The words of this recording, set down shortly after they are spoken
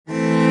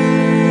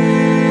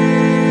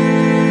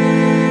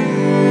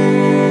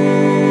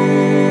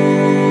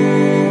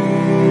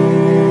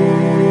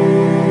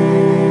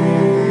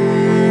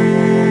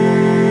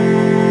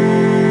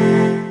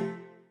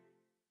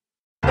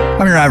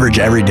average,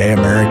 everyday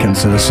American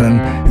citizen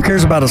who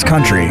cares about his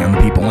country and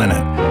the people in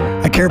it.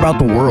 I care about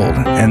the world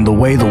and the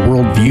way the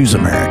world views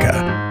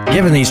America.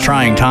 Given these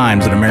trying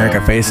times that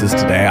America faces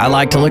today, I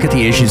like to look at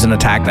the issues and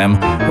attack them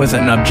with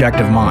an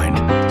objective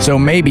mind. So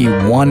maybe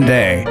one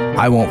day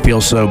I won't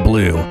feel so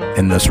blue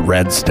in this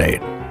red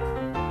state.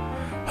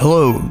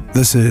 Hello,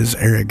 this is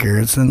Eric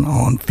Garrettson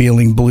on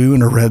Feeling Blue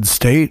in a Red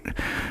State,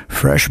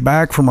 fresh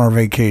back from our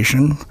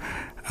vacation.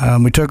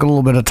 We took a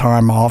little bit of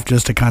time off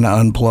just to kind of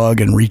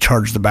unplug and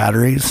recharge the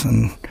batteries.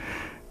 And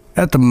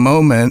at the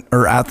moment,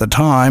 or at the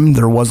time,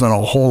 there wasn't a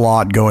whole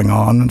lot going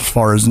on as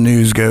far as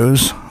news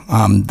goes.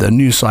 The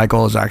news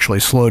cycle has actually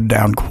slowed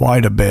down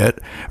quite a bit,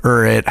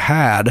 or it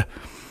had,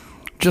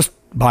 just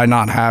by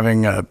not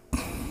having a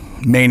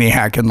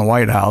maniac in the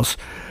White House.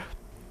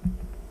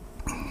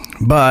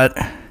 But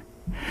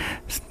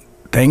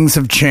things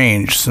have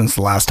changed since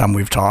the last time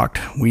we've talked.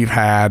 We've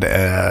had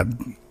a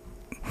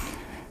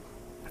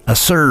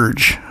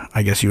surge,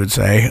 I guess you would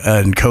say,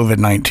 in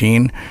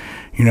COVID-19.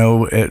 You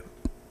know,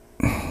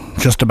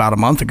 just about a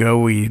month ago,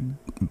 we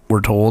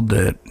were told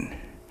that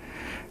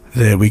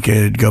we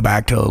could go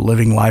back to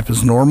living life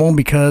as normal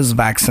because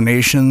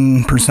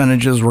vaccination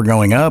percentages were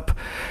going up.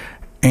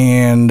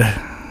 And,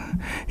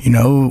 you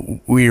know,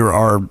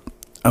 our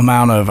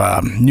amount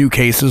of new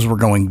cases were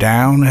going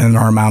down and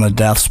our amount of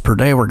deaths per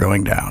day were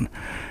going down.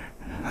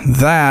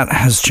 That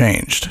has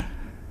changed.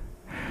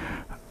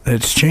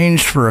 It's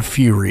changed for a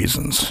few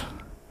reasons.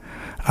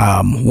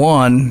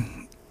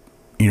 One,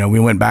 you know, we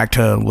went back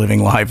to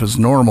living life as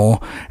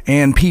normal,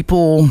 and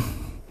people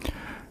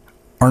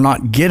are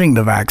not getting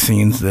the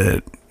vaccines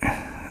that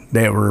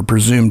they were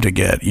presumed to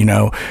get. You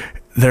know,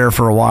 there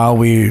for a while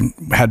we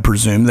had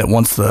presumed that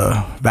once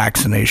the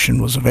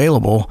vaccination was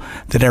available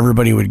that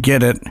everybody would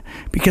get it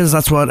because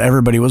that's what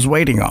everybody was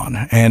waiting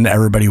on, and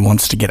everybody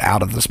wants to get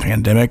out of this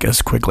pandemic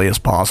as quickly as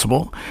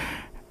possible.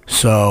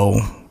 So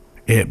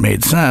it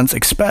made sense,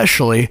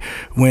 especially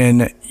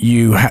when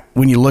you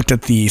looked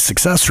at the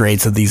success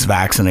rates of these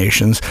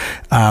vaccinations.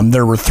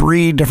 There were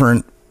three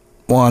different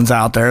ones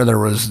out there. There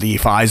was the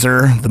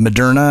Pfizer, the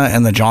Moderna,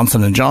 and the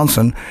Johnson &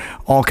 Johnson,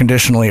 all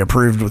conditionally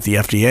approved with the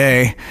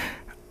FDA.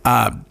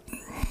 I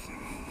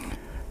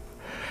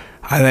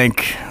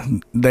think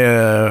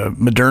the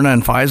Moderna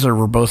and Pfizer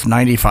were both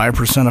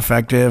 95%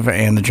 effective,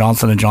 and the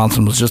Johnson &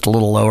 Johnson was just a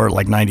little lower at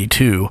like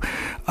 92.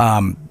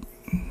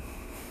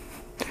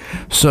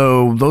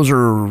 So those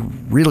are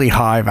really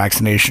high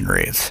vaccination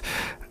rates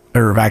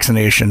or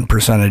vaccination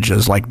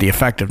percentages, like the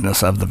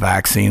effectiveness of the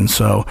vaccine.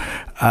 So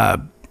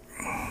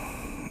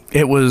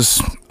it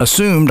was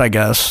assumed, I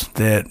guess,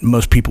 that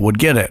most people would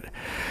get it.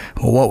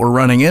 Well, what we're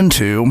running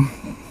into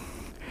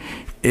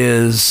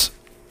is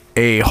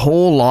a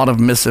whole lot of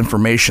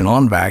misinformation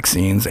on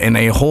vaccines and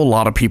a whole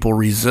lot of people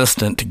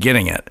resistant to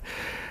getting it.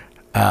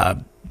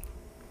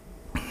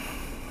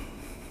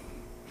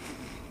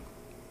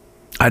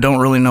 I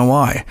don't really know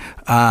why.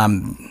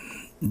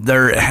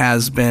 There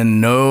has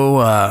been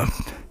no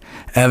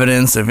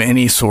evidence of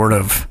any sort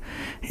of,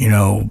 you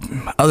know,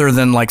 other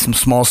than like some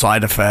small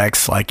side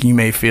effects, like you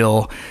may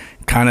feel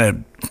kind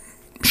of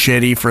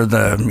shitty for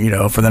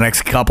the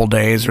next couple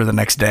days or the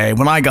next day.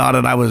 When I got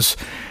it,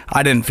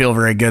 I didn't feel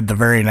very good the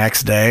very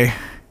next day.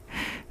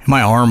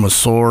 My arm was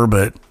sore,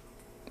 but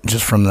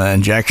just from the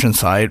injection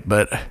site.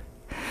 But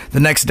the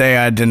next day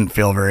I didn't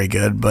feel very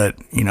good, but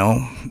you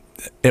know,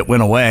 it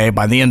went away.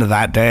 By the end of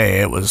that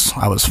day, I was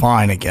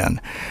fine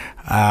again.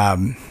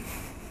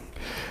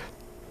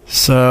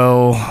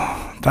 So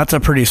that's a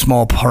pretty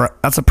small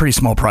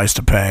price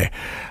to pay.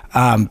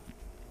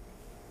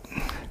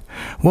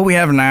 What we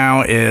have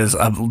now is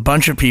a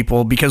bunch of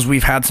people, because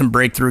we've had some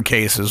breakthrough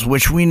cases,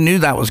 which we knew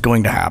that was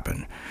going to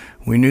happen.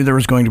 We knew there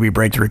was going to be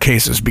breakthrough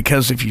cases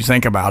because if you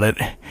think about it,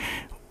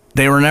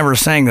 they were never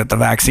saying that the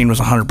vaccine was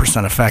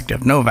 100%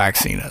 effective. No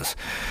vaccine is.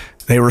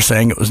 They were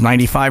saying it was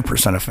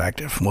 95%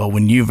 effective. Well,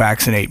 when you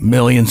vaccinate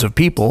millions of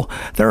people,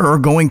 there are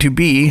going to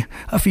be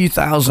a few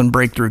thousand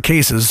breakthrough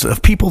cases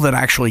of people that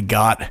actually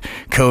got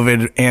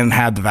COVID and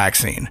had the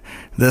vaccine.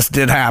 This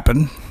did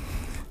happen.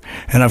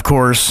 And of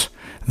course,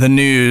 the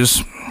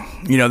news,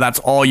 you know, that's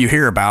all you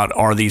hear about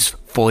are these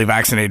fully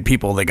vaccinated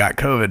people that got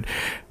COVID.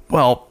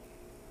 Well,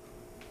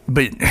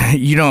 but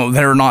you know,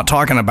 they're not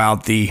talking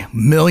about the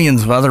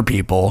millions of other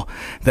people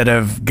that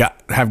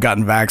have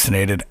gotten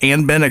vaccinated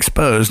and been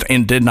exposed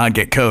and did not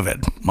get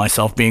COVID,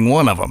 myself being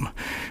one of them.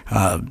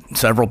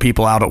 Several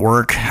people out at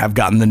work have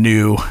gotten the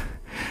new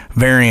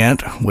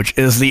variant, which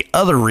is the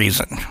other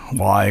reason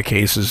why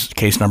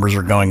case numbers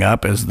are going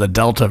up, is the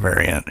Delta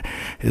variant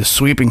is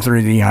sweeping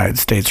through the United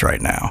States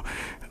right now.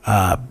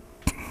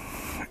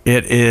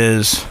 It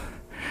is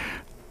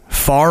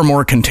far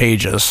more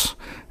contagious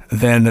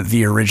than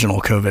the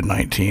original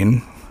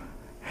COVID-19.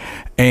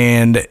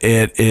 And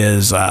it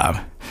is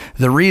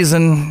the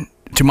reason,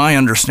 to my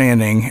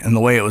understanding, and the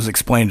way it was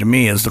explained to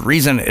me, is the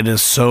reason it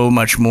is so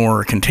much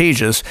more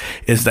contagious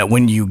is that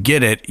when you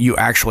get it, you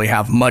actually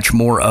have much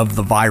more of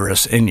the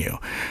virus in you.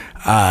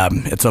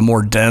 It's a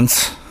more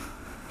dense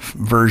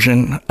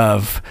version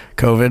of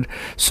COVID,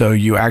 so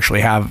you actually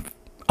have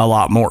a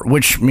lot more,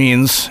 which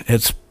means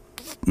it's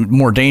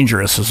more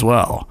dangerous as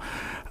well.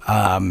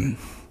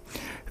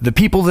 The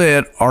people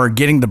that are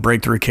getting the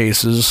breakthrough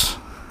cases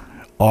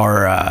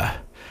are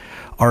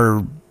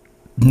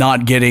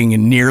not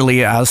getting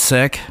nearly as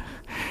sick,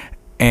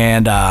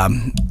 and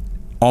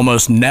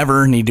almost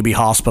never need to be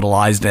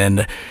hospitalized,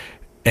 and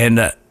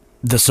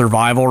the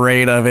survival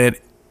rate of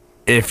it,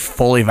 if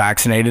fully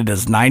vaccinated,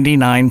 is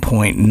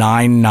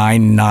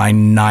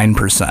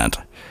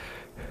 99.9999%.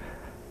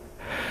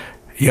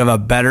 You have a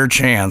better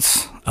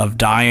chance of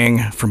dying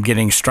from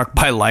getting struck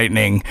by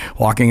lightning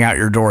walking out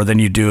your door than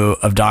you do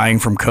of dying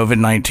from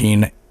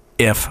COVID-19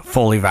 if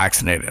fully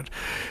vaccinated.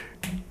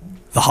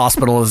 The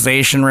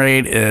hospitalization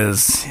rate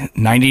is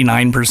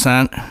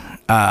 99%.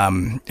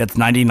 It's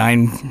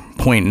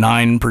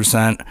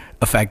 99.9%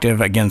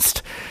 effective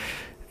against,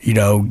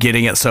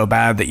 getting it so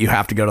bad that you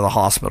have to go to the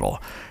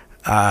hospital.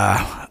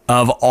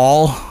 Of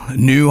all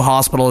new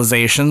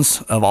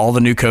hospitalizations, of all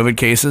the new COVID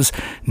cases,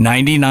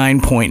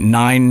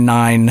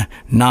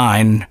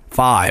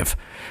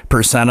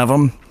 99.9995% of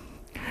them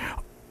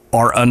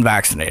are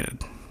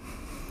unvaccinated.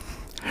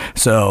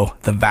 So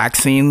the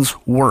vaccines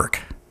work.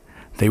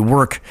 They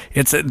work.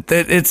 It's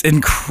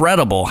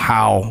incredible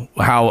how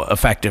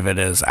effective it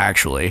is,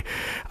 actually.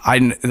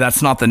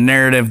 That's not the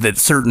narrative that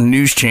certain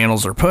news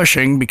channels are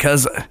pushing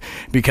because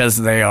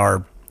they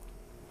are,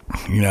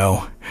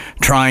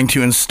 trying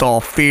to install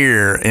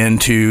fear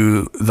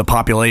into the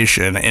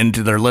population,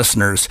 into their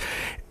listeners.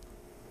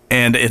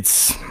 And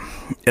it's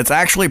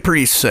actually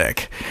pretty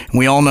sick.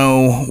 We all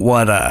know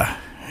what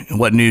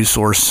news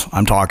source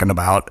I'm talking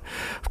about.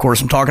 Of course,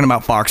 I'm talking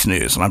about Fox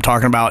News, and I'm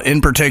talking about,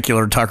 in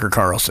particular, Tucker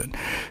Carlson.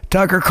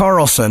 Tucker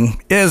Carlson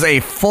is a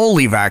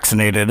fully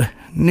vaccinated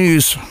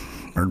news,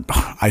 or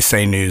I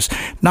say news,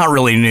 not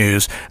really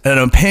news, an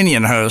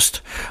opinion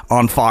host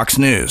on Fox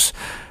News.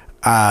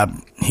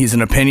 He's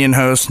an opinion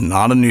host,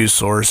 not a news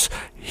source.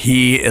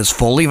 He is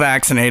fully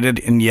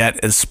vaccinated and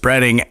yet is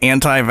spreading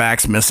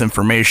anti-vax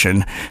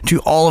misinformation to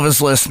all of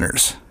his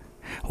listeners.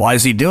 Why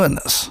is he doing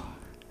this?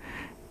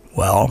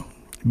 Well,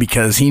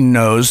 because he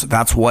knows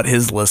that's what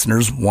his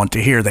listeners want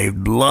to hear. They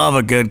love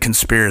a good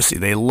conspiracy.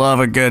 They love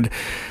a good,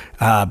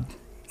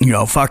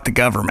 fuck the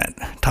government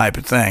type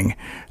of thing.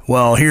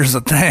 Well, here's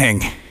the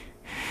thing.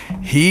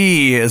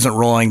 He isn't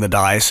rolling the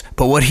dice,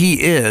 but what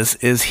he is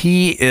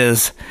he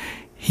is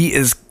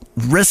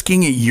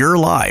risking your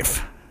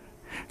life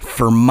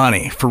for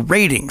money, for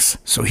ratings,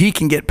 so he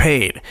can get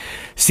paid.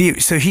 See,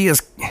 so he's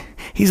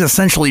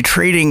essentially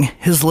trading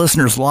his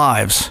listeners'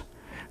 lives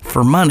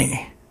for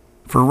money,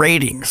 for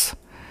ratings.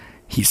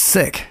 He's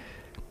sick.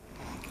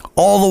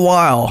 All the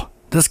while,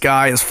 this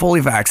guy is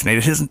fully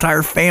vaccinated. His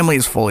entire family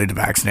is fully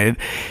vaccinated.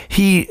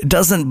 He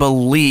doesn't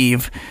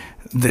believe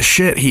the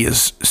shit he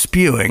is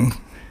spewing.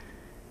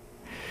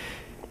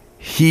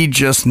 He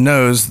just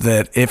knows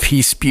that if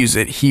he spews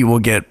it, he will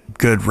get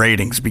good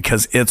ratings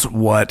because it's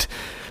what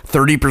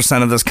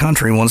 30% of this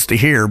country wants to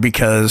hear,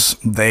 because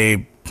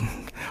they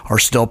are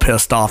still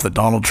pissed off that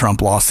Donald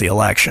Trump lost the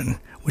election,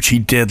 which he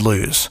did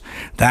lose.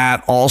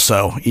 That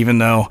also, even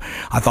though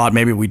I thought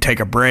maybe we'd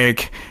take a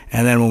break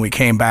and then when we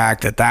came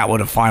back that would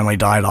have finally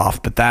died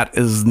off, but that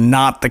is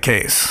not the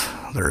case.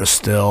 There is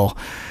still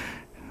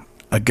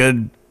a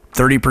good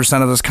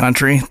 30% of this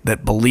country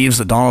that believes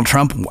that Donald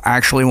Trump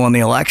actually won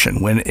the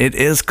election when it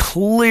is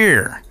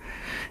clear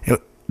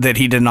that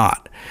he did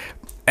not.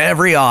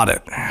 Every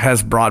audit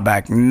has brought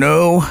back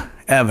no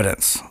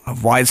evidence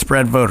of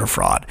widespread voter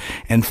fraud.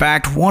 In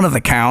fact, one of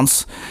the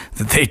counts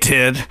that they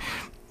did,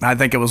 I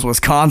think it was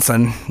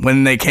Wisconsin,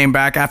 when they came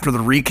back after the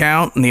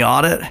recount and the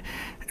audit,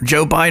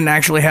 Joe Biden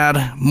actually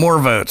had more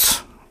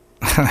votes.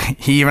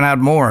 He even had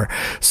more.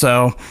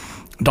 So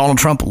Donald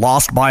Trump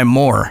lost by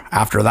more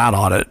after that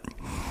audit.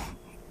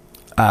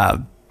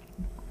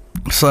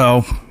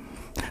 So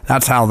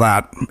that's how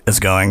that is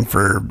going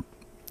for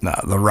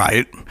the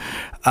right.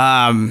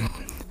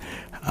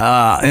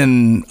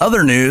 In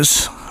other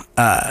news,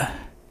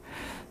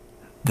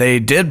 they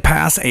did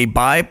pass a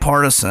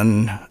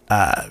bipartisan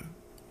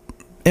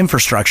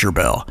infrastructure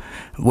bill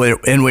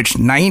in which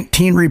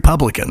 19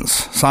 Republicans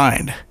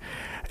signed.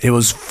 It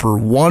was for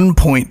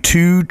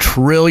 $1.2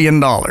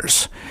 trillion.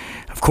 Of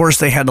course,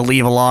 they had to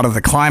leave a lot of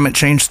the climate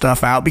change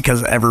stuff out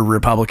because every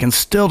Republican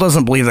still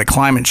doesn't believe that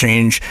climate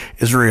change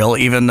is real,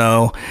 even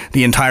though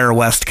the entire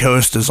West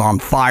Coast is on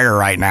fire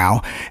right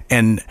now.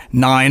 And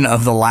 9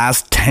 of the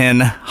last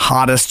 10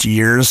 hottest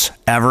years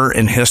ever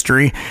in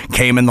history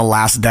came in the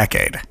last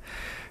decade.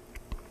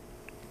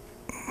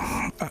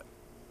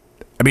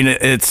 I mean,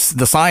 it's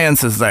the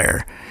science is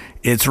there.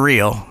 It's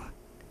real.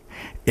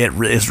 It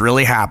is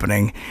really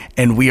happening,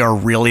 and we are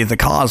really the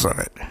cause of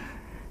it.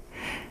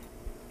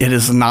 It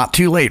is not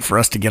too late for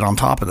us to get on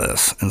top of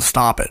this and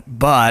stop it.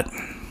 But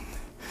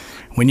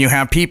when you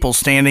have people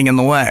standing in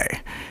the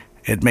way,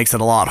 it makes it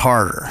a lot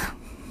harder.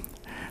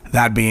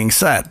 That being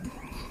said,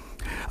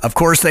 of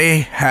course,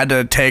 they had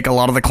to take a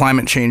lot of the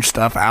climate change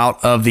stuff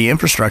out of the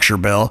infrastructure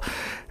bill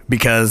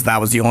because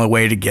that was the only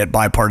way to get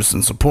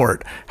bipartisan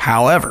support.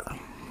 However,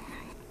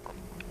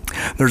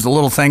 There's a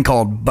little thing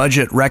called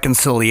budget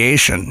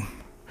reconciliation.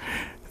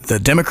 The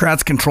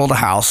Democrats control the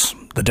House,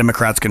 the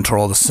Democrats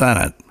control the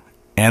Senate,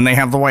 and they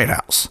have the White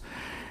House.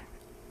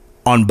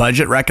 On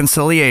budget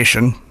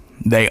reconciliation,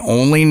 they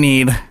only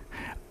need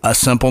a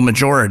simple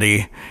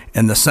majority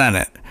in the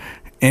Senate.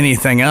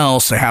 Anything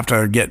else, they have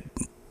to get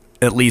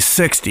at least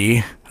 60,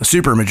 a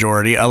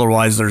supermajority.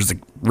 Otherwise, there's the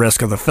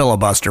risk of the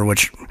filibuster,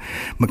 which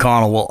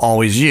McConnell will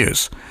always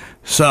use.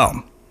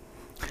 So,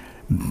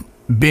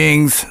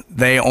 being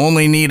they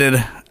only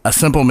needed a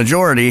simple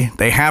majority,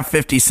 they have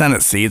 50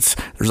 Senate seats.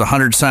 There's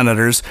 100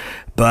 senators,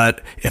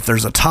 but if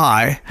there's a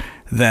tie,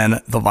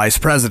 then the vice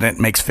president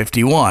makes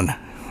 51.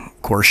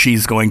 Of course,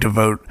 she's going to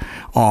vote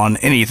on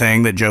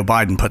anything that Joe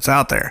Biden puts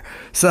out there.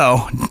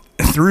 So,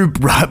 through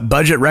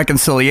budget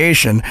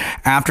reconciliation,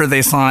 after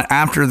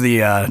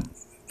the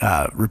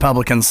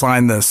Republicans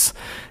signed this,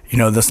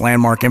 this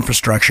landmark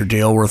infrastructure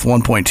deal worth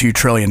 $1.2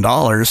 trillion,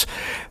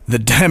 the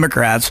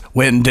Democrats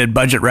went and did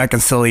budget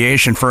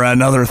reconciliation for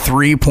another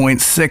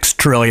 $3.6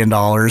 trillion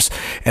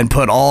and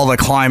put all the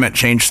climate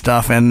change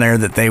stuff in there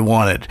that they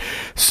wanted.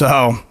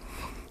 So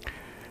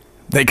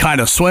they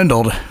kind of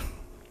swindled.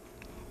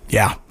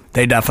 Yeah,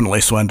 they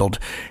definitely swindled.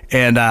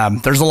 And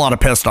there's a lot of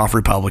pissed off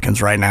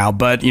Republicans right now.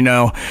 But,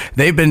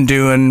 they've been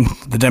doing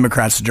the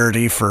Democrats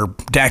dirty for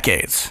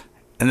decades.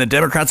 And the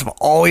Democrats have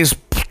always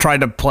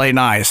tried to play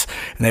nice,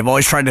 and they've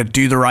always tried to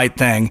do the right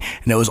thing,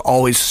 and it was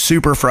always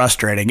super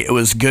frustrating. It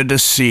was good to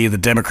see the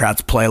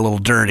Democrats play a little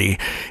dirty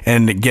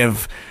and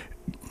give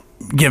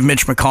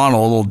Mitch McConnell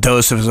a little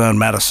dose of his own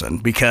medicine,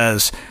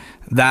 because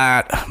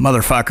that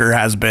motherfucker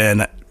has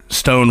been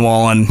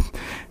stonewalling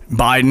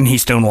Biden. He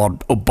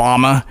stonewalled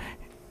Obama,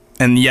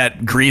 and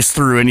yet greased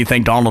through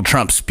anything Donald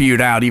Trump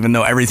spewed out, even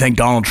though everything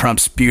Donald Trump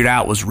spewed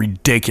out was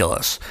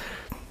ridiculous.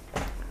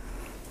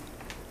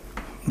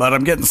 But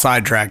I'm getting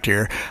sidetracked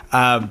here.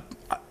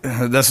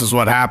 This is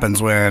what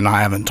happens when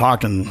I haven't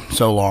talked in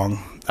so long.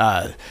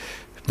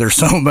 There's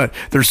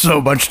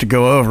so much to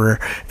go over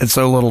in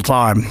so little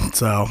time.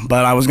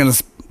 But I was going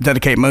to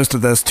dedicate most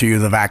of this to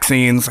the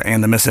vaccines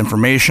and the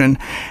misinformation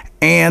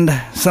and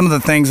some of the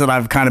things that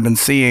I've kind of been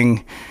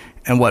seeing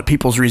and what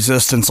people's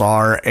resistance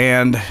are,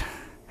 and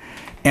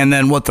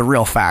then what the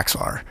real facts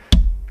are.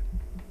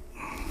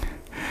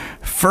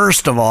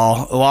 First of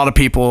all, a lot of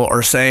people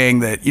are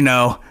saying that,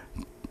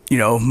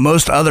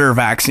 most other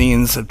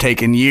vaccines have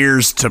taken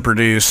years to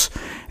produce,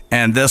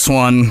 and this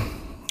one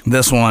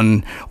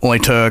only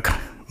took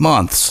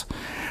months.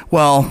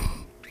 Well,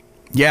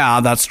 yeah,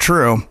 that's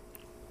true.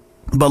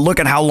 But look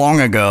at how long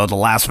ago the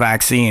last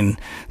vaccine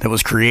that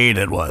was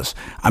created was.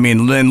 I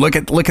mean, then look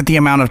at the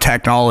amount of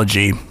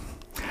technology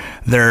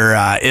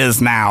there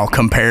is now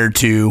compared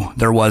to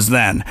there was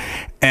then.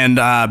 And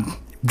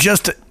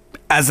just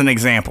as an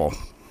example,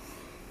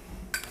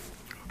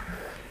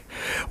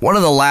 one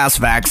of the last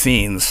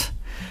vaccines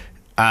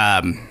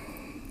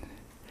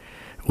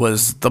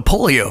was the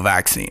polio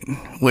vaccine,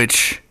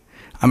 which,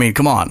 I mean,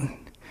 come on.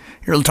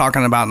 You're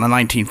talking about in the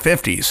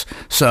 1950s.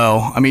 So,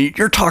 I mean,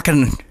 you're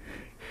talking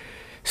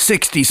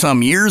 60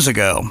 some years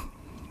ago,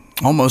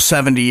 almost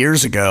 70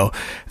 years ago,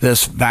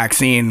 this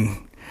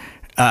vaccine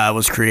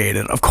was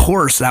created. Of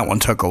course, that one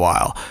took a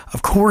while.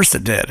 Of course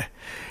it did.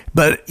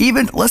 But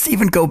let's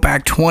even go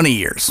back 20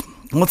 years.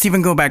 Let's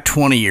even go back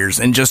 20 years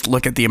and just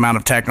look at the amount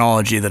of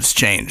technology that's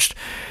changed.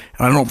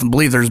 I don't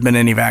believe there's been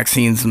any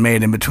vaccines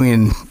made in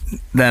between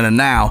then and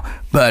now,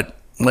 but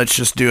let's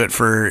just do it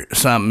for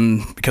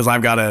something, because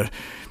I've got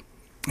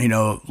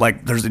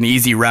there's an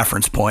easy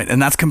reference point,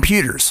 and that's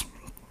computers.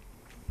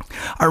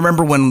 I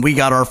remember when we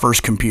got our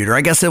first computer, I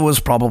guess it was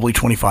probably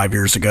 25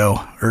 years ago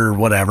or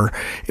whatever.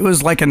 It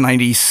was like in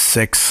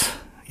 96,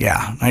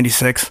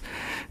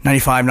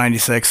 95,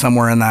 96,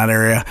 somewhere in that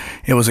area.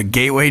 It was a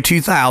Gateway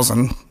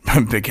 2000,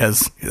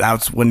 because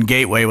that's when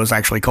Gateway was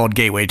actually called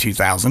Gateway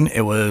 2000.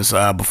 It was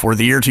before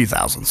the year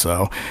 2000,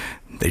 so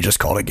they just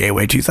called it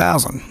Gateway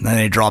 2000. Then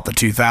they dropped the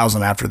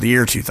 2000 after the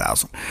year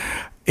 2000.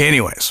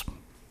 Anyways,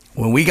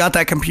 when we got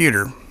that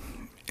computer,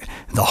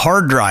 the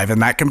hard drive in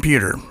that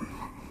computer,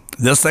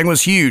 this thing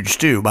was huge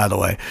too, by the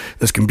way.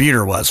 This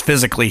computer was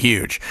physically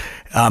huge.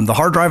 The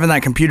hard drive in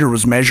that computer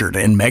was measured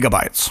in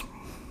megabytes.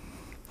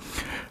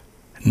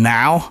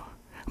 Now,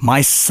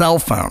 my cell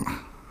phone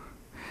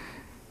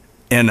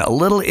in a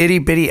little itty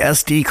bitty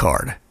SD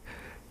card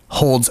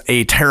holds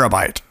a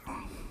terabyte.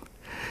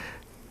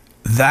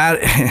 That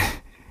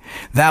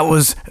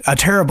was a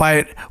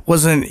terabyte.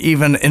 Wasn't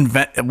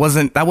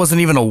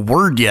even a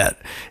word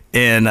yet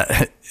in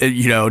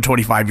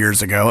 25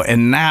 years ago.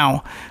 And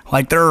now,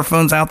 like, there are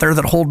phones out there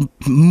that hold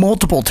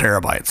multiple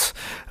terabytes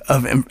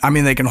of,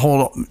 they can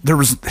hold.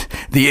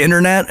 The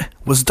internet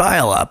was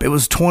dial up. It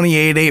was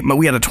 28.8.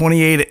 We had a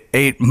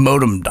 28.8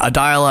 modem, a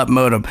dial up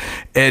modem,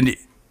 and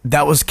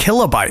that was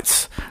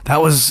kilobytes.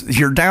 That was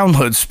your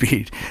download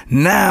speed.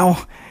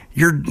 Now,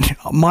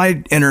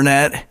 my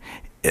internet,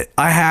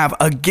 I have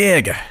a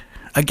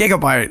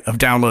gigabyte of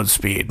download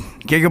speed,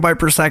 gigabyte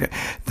per second.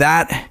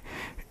 That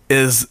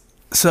is,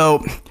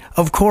 so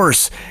Of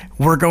course,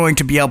 we're going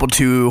to be able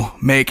to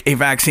make a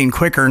vaccine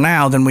quicker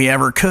now than we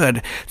ever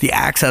could. The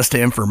access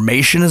to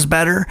information is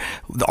better.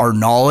 Our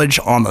knowledge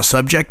on the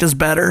subject is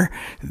better.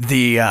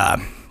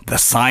 The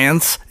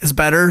science is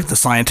better. The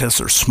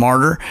scientists are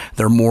smarter.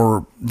 They're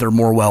more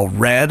well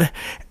read,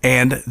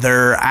 and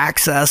their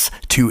access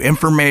to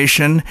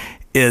information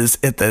is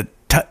at the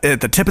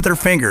tip of their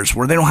fingers,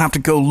 where they don't have to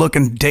go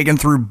looking, digging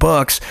through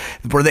books,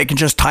 where they can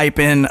just type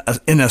in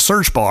a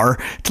search bar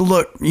to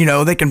look.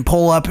 They can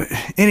pull up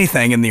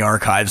anything in the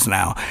archives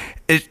now.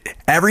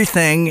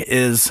 Everything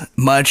is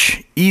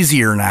much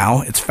easier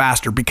now. It's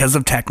faster because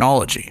of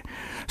technology.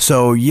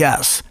 So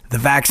yes, the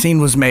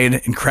vaccine was made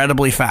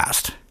incredibly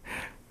fast.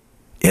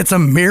 It's a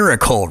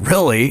miracle,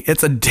 really.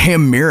 It's a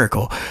damn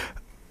miracle.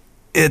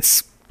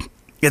 It's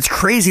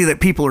crazy that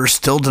people are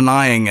still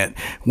denying it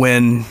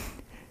when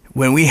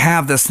we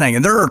have this thing.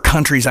 And there are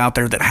countries out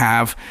there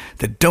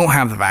that don't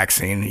have the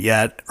vaccine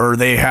yet, or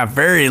they have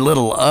very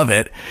little of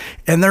it,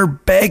 and they're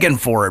begging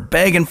for it,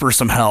 begging for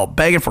some help,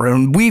 begging for it.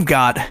 And we've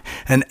got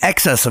an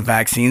excess of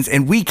vaccines,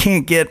 and we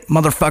can't get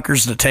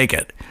motherfuckers to take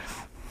it.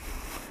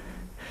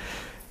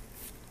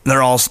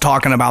 They're all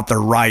talking about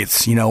their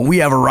rights. We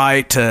have a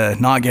right to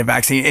not get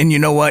vaccine. And you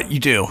know what? You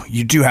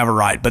do have a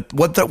right. But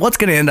what's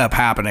going to end up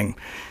happening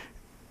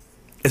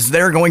is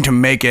they're going to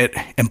make it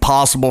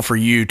impossible for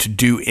you to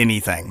do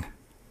anything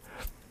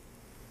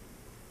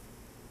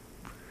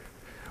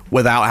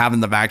without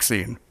having the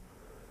vaccine.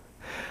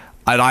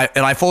 And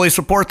I fully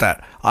support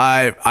that.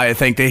 I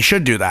think they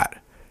should do that.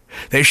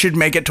 They should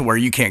make it to where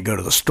you can't go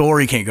to the store,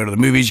 you can't go to the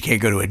movies, you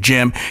can't go to a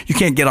gym, you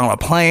can't get on a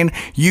plane,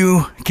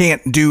 you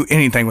can't do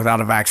anything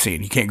without a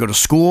vaccine. You can't go to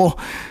school,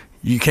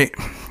 you can't,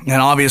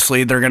 and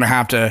obviously they'll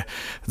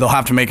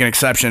have to make an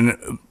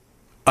exception.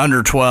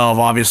 Under 12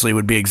 obviously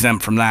would be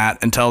exempt from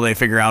that until they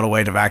figure out a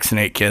way to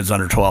vaccinate kids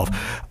under 12.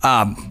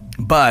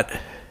 But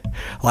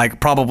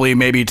like probably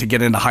maybe to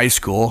get into high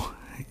school,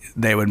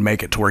 they would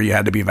make it to where you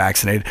had to be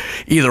vaccinated.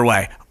 Either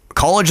way,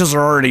 colleges are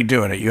already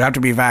doing it. You have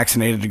to be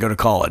vaccinated to go to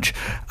college.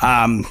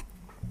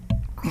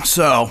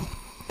 So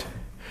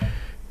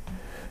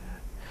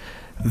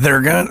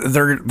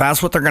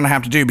that's what they're gonna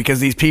have to do, because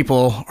these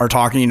people are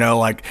talking,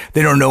 like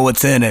they don't know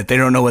what's in it. They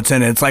don't know what's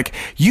in it. It's like,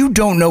 you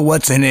don't know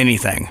what's in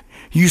anything.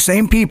 You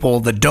same people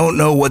that don't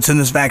know what's in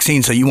this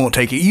vaccine, so you won't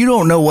take it. You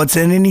don't know what's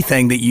in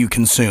anything that you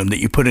consume, that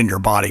you put in your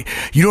body.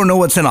 You don't know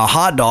what's in a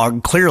hot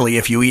dog, clearly,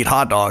 if you eat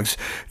hot dogs.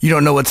 You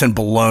don't know what's in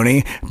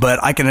bologna, but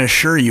I can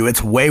assure you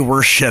it's way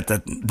worse shit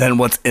than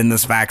what's in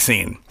this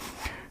vaccine.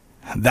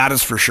 That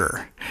is for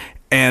sure.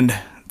 And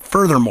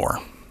furthermore,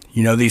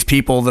 these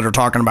people that are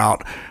talking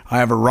about, I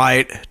have a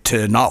right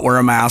to not wear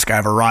a mask, I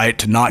have a right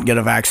to not get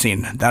a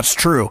vaccine. That's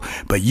true.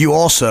 But you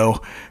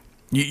also,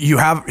 you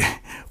have...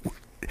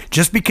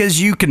 Just because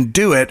you can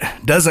do it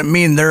doesn't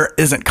mean there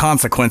isn't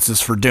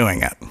consequences for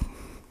doing it.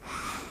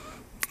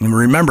 And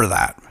remember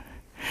that.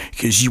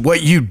 Because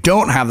what you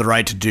don't have the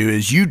right to do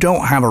is you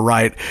don't have a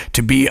right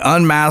to be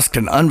unmasked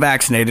and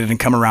unvaccinated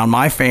and come around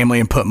my family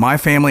and put my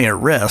family at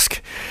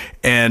risk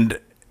and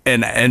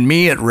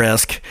me at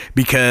risk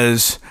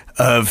because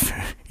of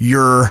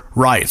your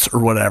rights or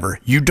whatever.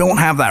 You don't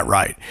have that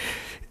right.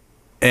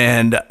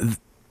 And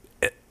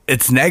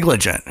it's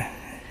negligent.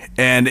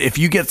 And if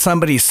you get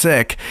somebody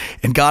sick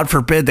and God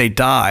forbid they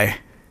die,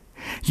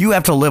 you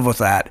have to live with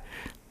that.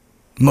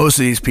 Most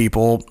of these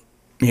people,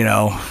 they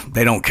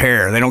don't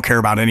care. They don't care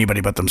about anybody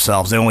but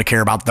themselves. They only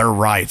care about their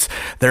rights,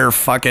 their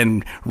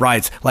fucking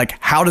rights. Like,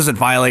 how does it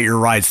violate your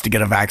rights to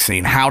get a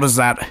vaccine? How does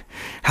that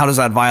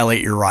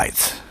violate your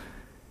rights?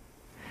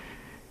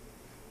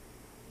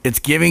 It's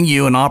giving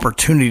you an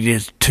opportunity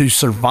to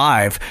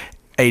survive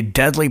a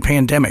deadly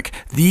pandemic,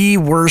 the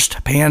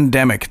worst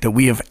pandemic that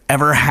we have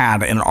ever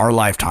had in our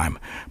lifetime,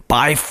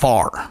 by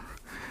far.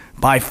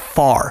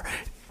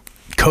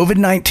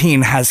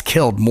 COVID-19 has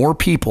killed more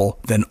people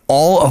than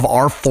all of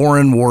our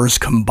foreign wars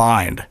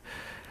combined.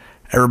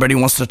 Everybody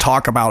wants to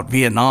talk about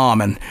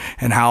Vietnam and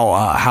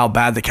how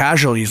bad the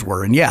casualties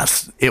were. And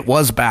yes, it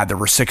was bad. There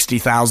were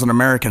 60,000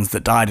 Americans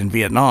that died in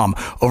Vietnam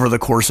over the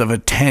course of a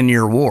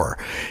 10-year war.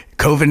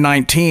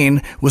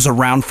 COVID-19 was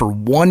around for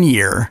 1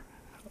 year,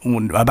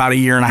 about a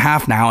year and a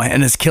half now,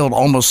 and has killed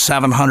almost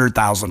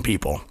 700,000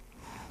 people.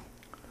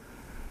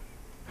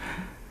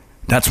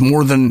 That's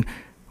more than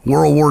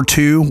World War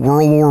II,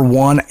 World War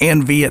I,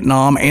 and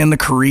Vietnam, and the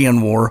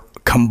Korean War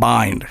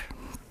combined.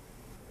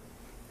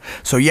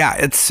 So yeah,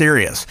 it's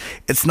serious.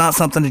 It's not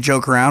something to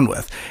joke around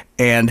with.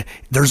 And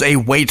there's a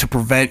way to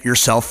prevent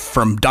yourself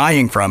from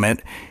dying from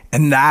it,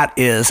 and that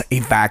is a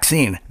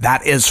vaccine.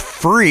 That is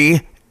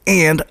free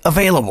and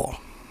available.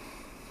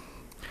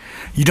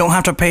 You don't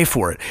have to pay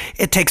for it.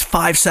 It takes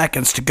 5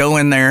 seconds to go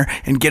in there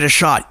and get a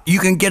shot. You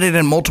can get it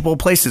in multiple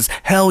places.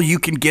 Hell, you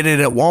can get it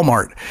at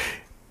Walmart.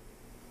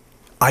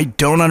 I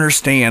don't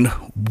understand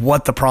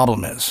what the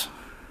problem is.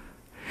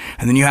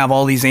 And then you have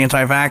all these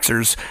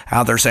anti-vaxxers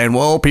out there saying,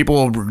 well, people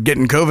are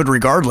getting COVID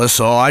regardless,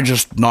 so I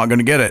just not going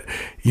to get it.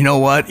 You know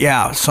what?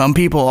 Yeah, some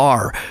people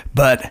are.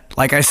 But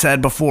like I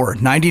said before,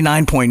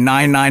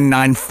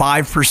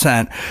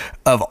 99.9995%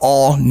 of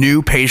all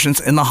new patients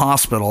in the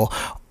hospital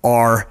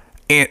are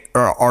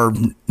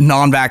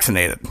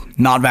non-vaccinated,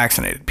 not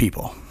vaccinated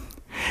people.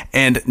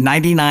 And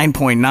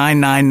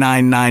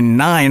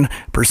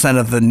 99.99999%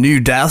 of the new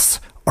deaths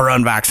are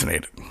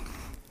unvaccinated.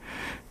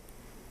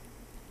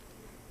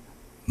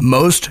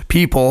 Most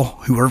people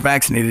who are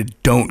vaccinated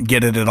don't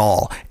get it at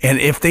all. And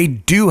if they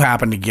do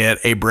happen to get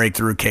a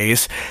breakthrough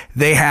case,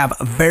 they have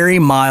very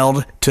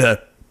mild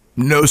to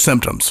no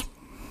symptoms.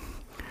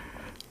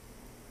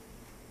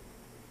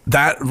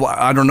 That,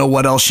 I don't know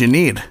what else you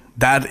need.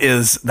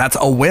 That's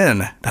a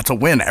win. That's a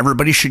win.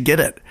 Everybody should get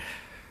it.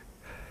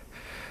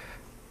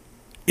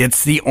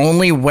 It's the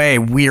only way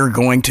we are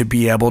going to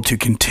be able to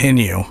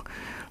continue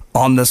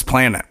on this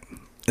planet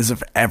is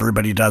if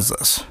everybody does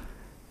this.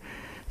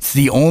 It's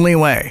the only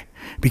way,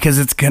 because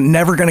it's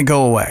never going to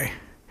go away.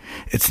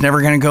 It's never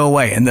going to go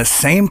away. And the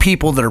same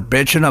people that are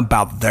bitching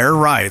about their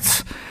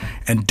rights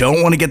and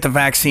don't want to get the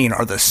vaccine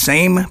are the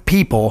same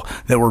people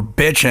that were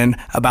bitching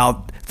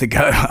about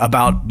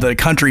the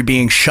country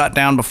being shut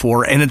down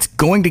before, and it's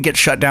going to get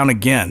shut down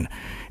again.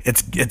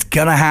 It's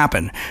going to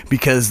happen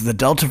because the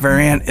Delta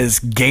variant is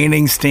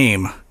gaining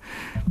steam,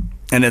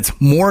 and it's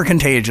more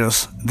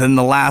contagious than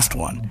the last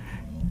one.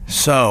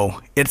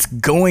 So it's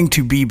going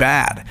to be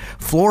bad.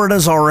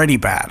 Florida's already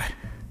bad.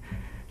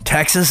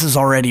 Texas is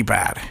already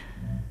bad.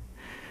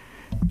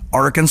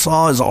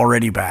 Arkansas is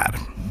already bad.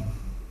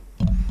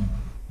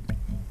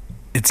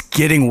 It's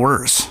getting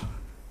worse.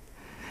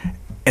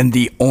 And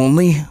the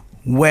only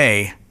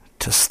way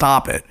to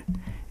stop it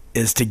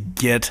is to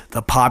get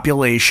the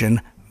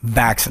population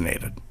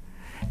vaccinated.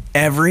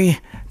 Every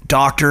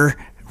doctor,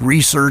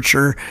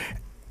 researcher,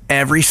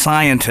 every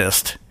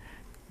scientist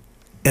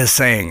is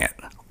saying it.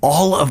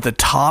 All of the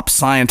top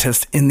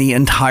scientists in the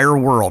entire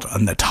world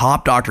and the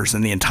top doctors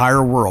in the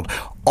entire world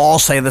all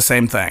say the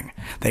same thing.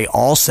 They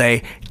all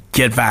say,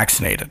 get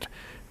vaccinated.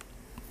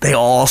 They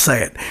all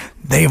say it.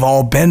 They've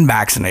all been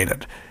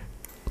vaccinated.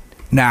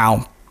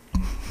 Now,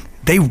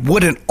 they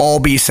wouldn't all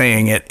be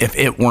saying it if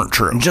it weren't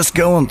true. I'm just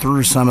going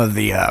through some of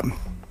the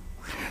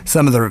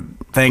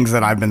things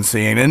that I've been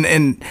seeing.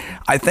 And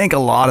I think a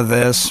lot of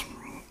this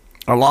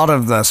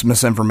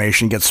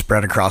misinformation gets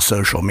spread across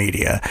social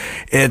media.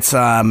 It's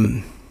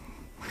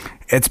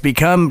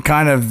become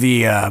kind of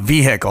the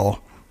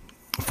vehicle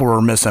for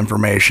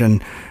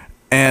misinformation.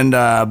 And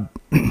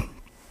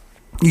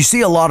you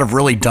see a lot of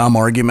really dumb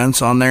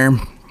arguments on there.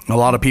 A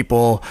lot of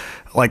people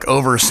like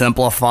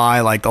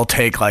oversimplify, like they'll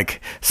take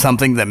like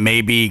something that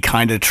may be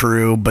kind of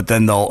true, but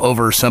then they'll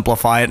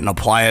oversimplify it and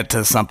apply it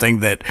to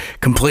something that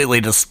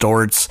completely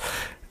distorts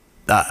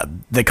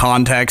the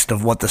context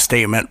of what the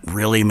statement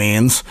really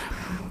means.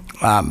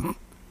 And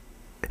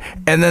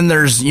then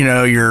there's,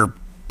 your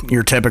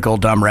typical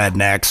dumb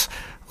rednecks.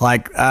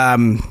 Like,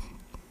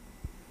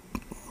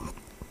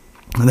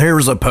 there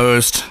was a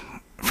post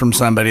from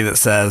somebody that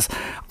says,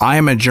 I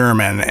am a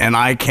German and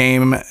I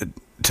came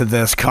to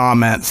this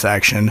comment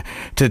section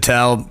to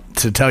tell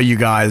you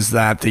guys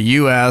that the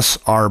US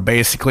are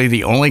basically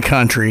the only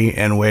country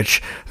in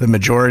which the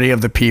majority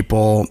of the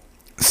people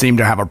seem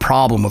to have a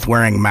problem with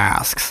wearing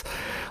masks.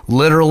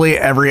 Literally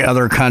every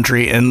other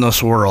country in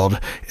this world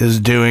is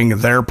doing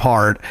their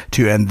part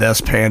to end this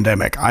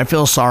pandemic. I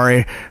feel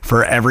sorry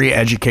for every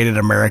educated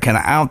American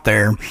out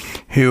there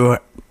who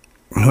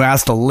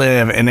has to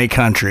live in a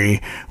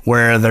country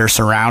where they're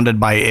surrounded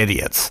by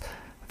idiots.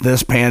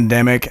 This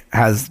pandemic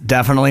has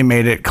definitely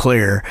made it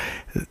clear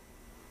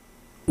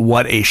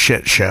what a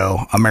shit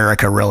show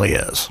America really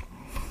is.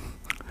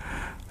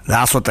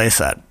 That's what they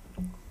said.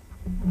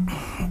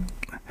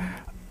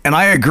 And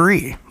I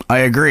agree.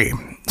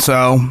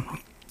 So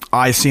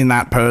I seen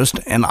that post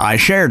and I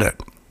shared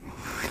it.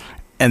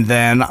 And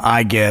then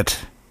I get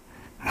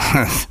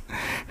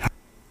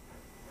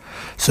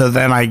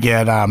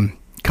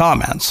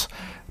comments.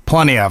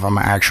 Plenty of them,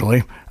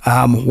 actually.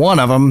 One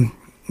of them,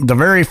 the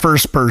very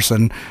first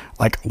person,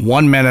 like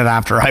 1 minute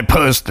after I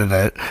posted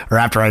it, or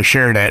after I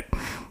shared it,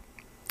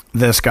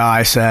 this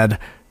guy said,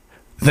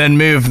 then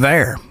move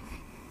there.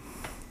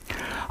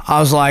 I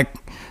was like,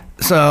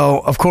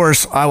 so of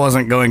course I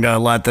wasn't going to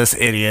let this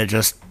idiot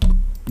just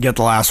get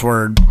the last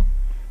word.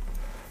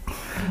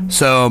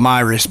 So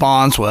my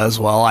response was,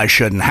 well, I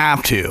shouldn't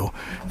have to.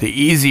 The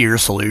easier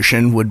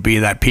solution would be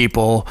that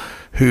people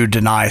who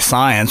deny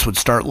science would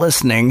start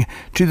listening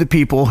to the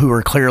people who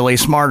are clearly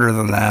smarter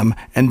than them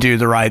and do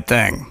the right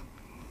thing.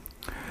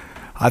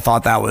 I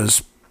thought that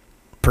was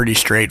pretty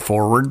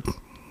straightforward,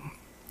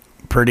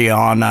 pretty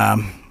on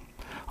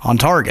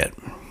target.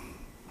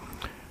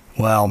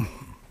 Well,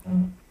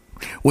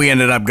 we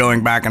ended up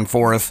going back and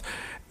forth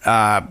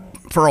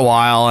for a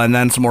while, and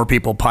then some more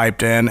people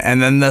piped in,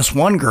 and then this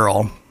one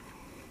girl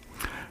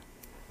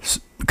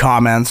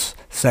comments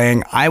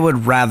saying, I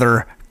would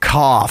rather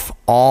cough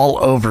all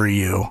over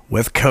you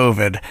with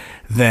COVID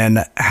than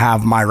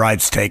have my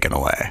rights taken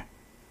away.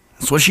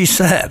 That's what she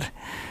said.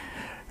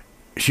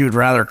 She would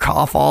rather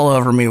cough all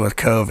over me with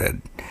COVID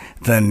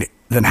than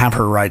have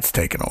her rights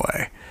taken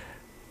away.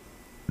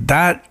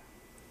 That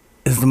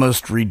is the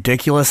most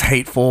ridiculous,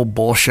 hateful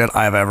bullshit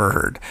I've ever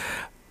heard.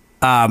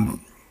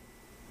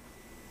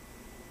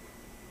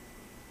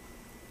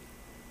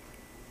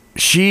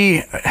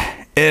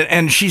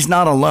 And she's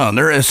not alone.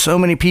 There is so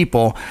many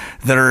people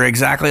that are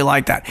exactly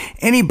like that.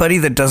 Anybody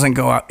that doesn't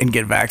go out and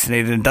get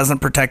vaccinated and doesn't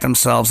protect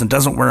themselves and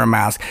doesn't wear a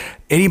mask,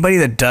 anybody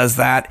that does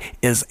that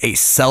is a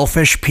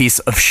selfish piece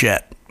of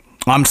shit.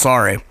 I'm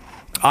sorry.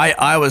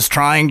 I was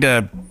trying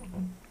to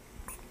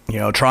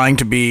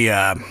be,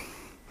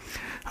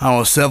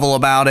 civil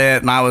about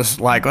it. And I was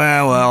like,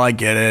 well, I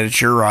get it.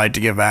 It's your right to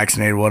get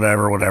vaccinated,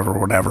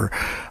 whatever.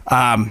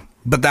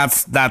 But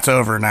that's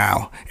over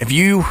now. If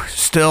you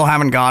still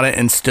haven't got it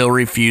and still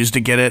refuse to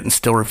get it and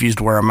still refuse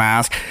to wear a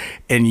mask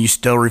and you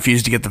still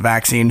refuse to get the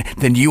vaccine,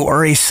 then you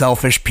are a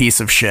selfish piece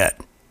of shit.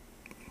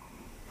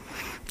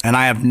 And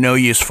I have no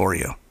use for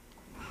you.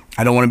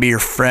 I don't want to be your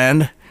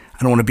friend. I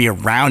don't want to be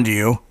around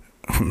you.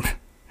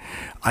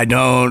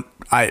 I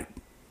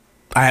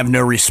have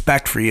no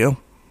respect for you.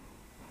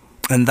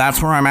 And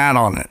that's where I'm at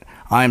on it.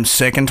 I'm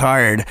sick and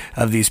tired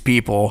of these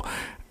people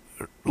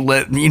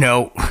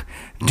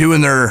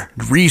doing their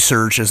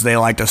research, as they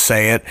like to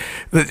say it.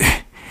 But,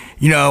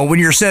 when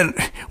you're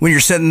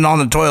sitting on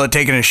the toilet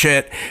taking a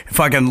shit,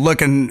 fucking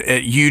looking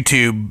at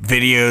YouTube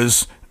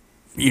videos,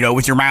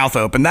 with your mouth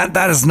open,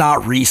 that is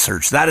not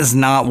research. That is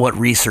not what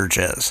research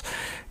is.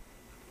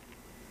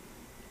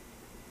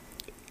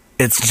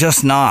 It's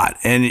just not.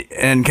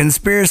 And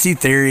conspiracy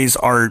theories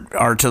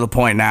are to the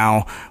point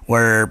now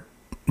where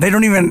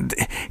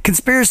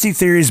conspiracy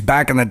theories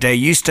back in the day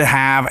used to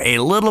have a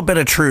little bit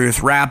of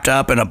truth wrapped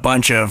up in a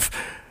bunch of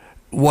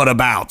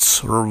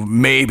whatabouts or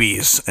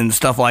maybes and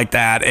stuff like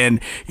that. And,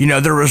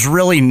 there was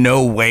really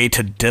no way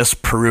to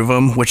disprove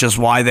them, which is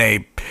why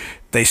they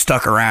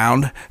stuck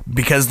around,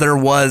 because they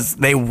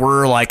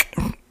were like,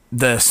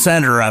 the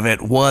center of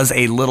it was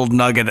a little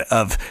nugget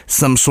of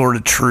some sort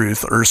of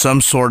truth or some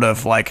sort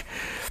of like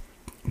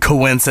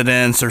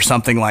coincidence or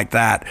something like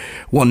that.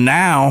 Well,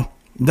 now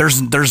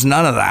there's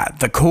none of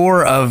that. The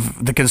core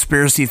of the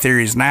conspiracy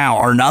theories now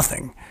are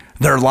nothing.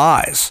 They're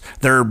lies.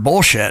 They're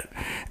bullshit,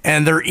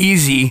 and they're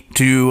easy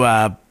to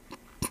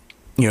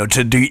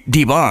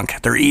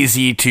debunk. They're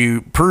easy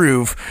to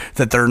prove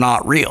that they're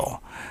not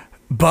real.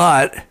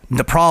 But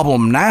the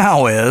problem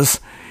now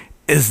is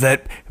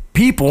that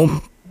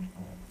people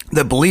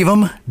that believe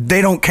them,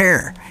 they don't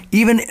care.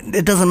 Even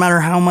it doesn't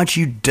matter how much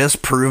you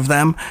disprove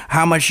them,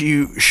 how much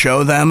you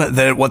show them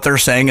that what they're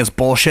saying is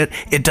bullshit.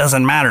 It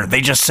doesn't matter.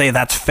 They just say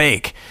that's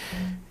fake.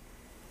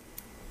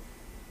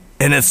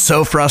 And it's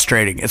so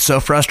frustrating. It's so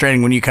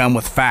frustrating when you come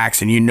with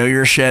facts and you know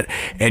your shit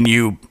and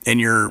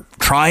you're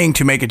trying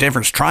to make a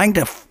difference, trying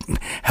to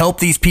help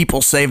these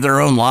people save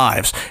their own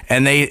lives.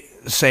 And they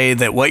say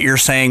that what you're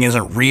saying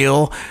isn't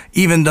real,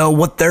 even though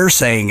what they're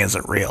saying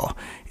isn't real.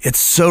 It's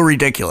so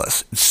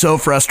ridiculous. It's so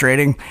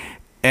frustrating.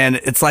 And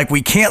it's like,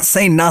 we can't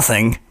say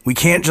nothing. We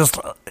can't just,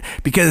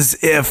 because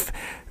if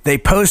they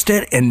post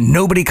it and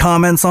nobody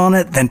comments on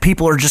it, then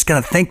people are just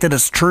going to think that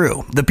it's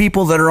true. The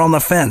people that are on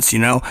the fence,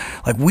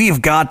 like,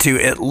 we've got to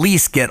at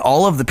least get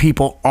all of the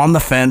people on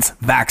the fence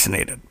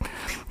vaccinated.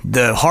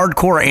 The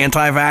hardcore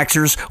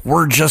anti-vaxxers,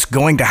 we're just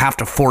going to have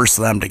to force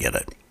them to get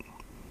it.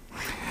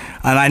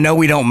 And I know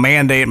we don't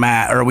mandate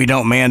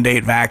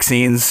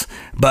vaccines,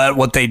 but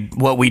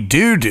what we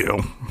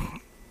do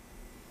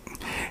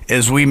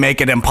is we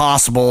make it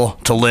impossible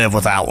to live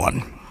without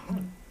one.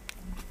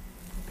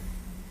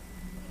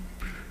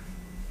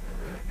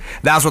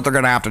 That's what they're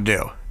going to have to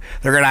do.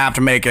 They're going to have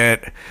to make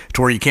it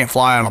to where you can't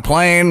fly on a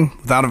plane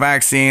without a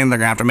vaccine. They're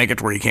going to have to make it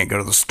to where you can't go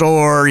to the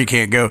store. You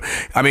can't go.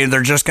 I mean,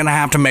 they're just going to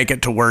have to make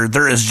it to where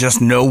there is just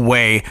no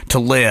way to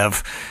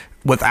live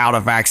without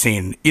a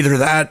vaccine. Either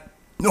that,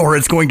 or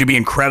it's going to be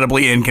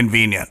incredibly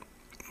inconvenient.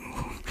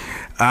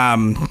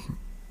 And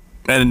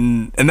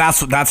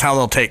that's how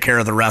they'll take care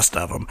of the rest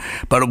of them.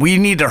 But we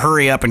need to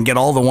hurry up and get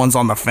all the ones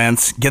on the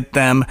fence, get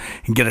them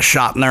and get a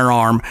shot in their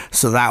arm,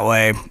 so that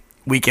way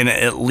we can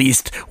at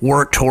least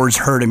work towards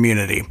herd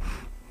immunity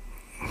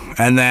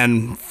and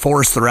then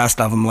force the rest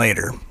of them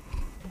later.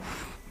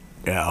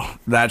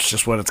 That's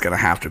just what it's going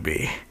to have to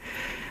be.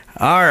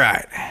 All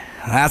right.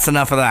 That's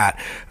enough of that.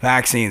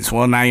 Vaccines.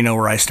 Well, now you know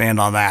where I stand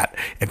on that.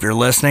 If you're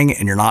listening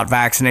and you're not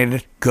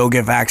vaccinated, go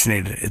get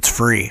vaccinated. It's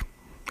free.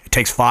 It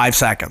takes 5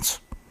 seconds.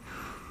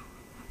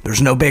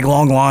 There's no big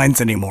long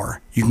lines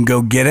anymore. You can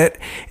go get it.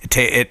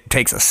 It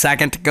takes a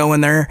second to go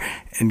in there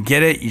and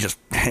get it.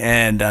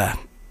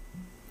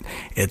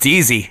 It's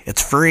easy.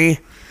 It's free.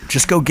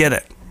 Just go get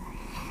it.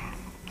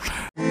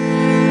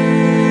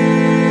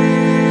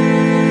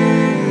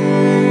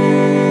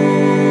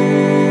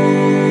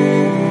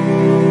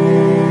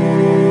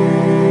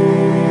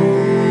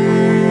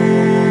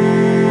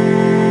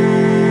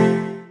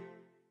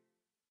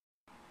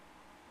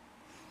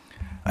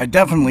 I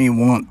definitely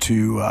want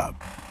to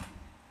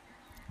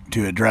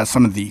address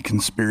some of the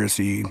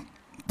conspiracy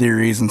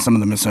theories and some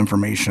of the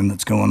misinformation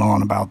that's going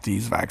on about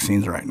these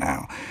vaccines right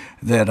now.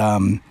 That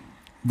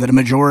that a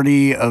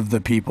majority of the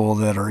people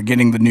that are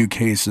getting the new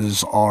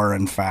cases are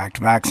in fact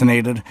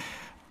vaccinated.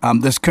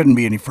 This couldn't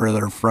be any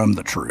further from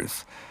the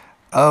truth.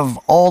 Of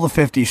all the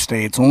 50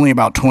 states, only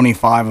about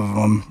 25 of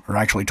them, or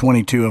actually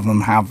 22 of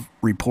them, have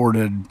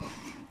reported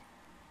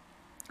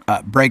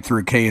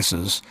breakthrough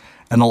cases.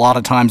 And a lot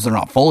of times they're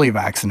not fully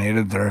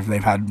vaccinated.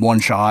 They've had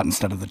one shot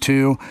instead of the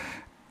two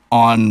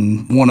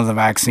on one of the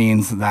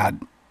vaccines that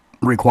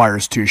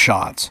requires two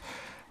shots.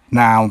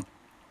 Now,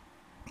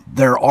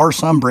 there are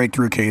some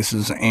breakthrough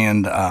cases,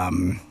 and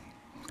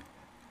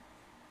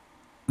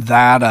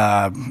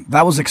that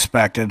was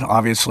expected,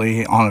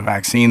 obviously, on a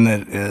vaccine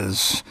that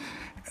is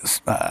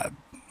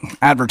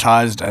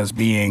advertised as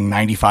being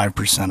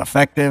 95%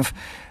 effective.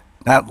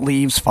 That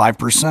leaves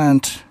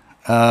 5%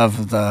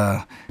 of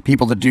the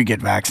people that do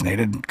get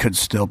vaccinated could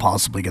still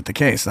possibly get the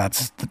case.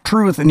 That's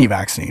true with any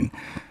vaccine.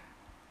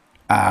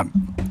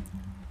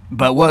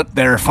 But what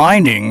they're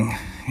finding,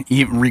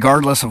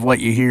 regardless of what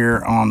you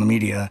hear on the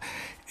media,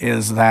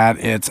 is that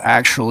it's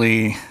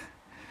actually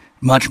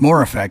much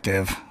more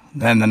effective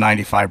than the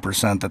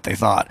 95% that they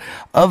thought.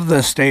 Of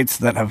the states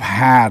that have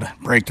had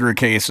breakthrough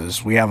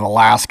cases, we have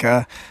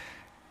Alaska.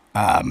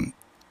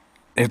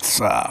 It's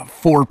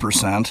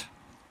 4%.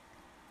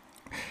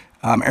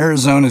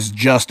 Arizona is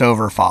just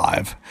over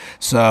 5%,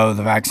 so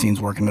the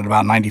vaccine's working at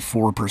about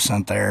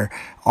 94% there.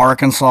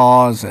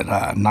 Arkansas is at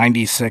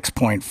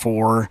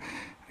 96.4%.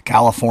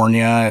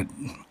 California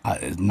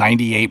at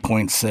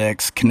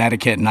 98.6%.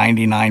 Connecticut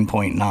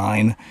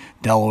 99.9%.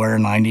 Delaware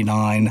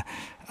 99%.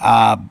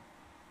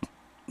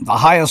 The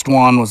highest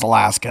one was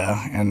Alaska,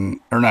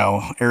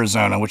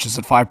 Arizona, which is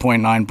at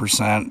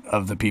 5.9%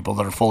 of the people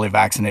that are fully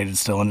vaccinated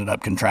still ended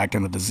up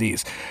contracting the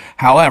disease.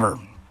 However,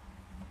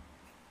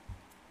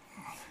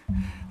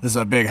 this is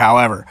a big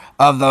however,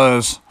 of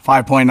those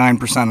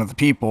 5.9% of the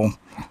people,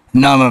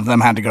 none of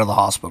them had to go to the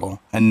hospital,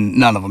 and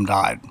none of them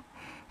died.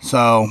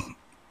 So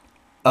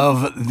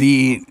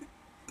that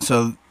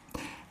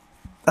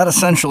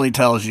essentially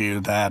tells you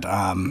that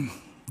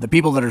the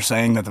people that are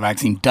saying that the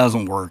vaccine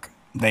doesn't work,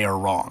 they are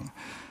wrong.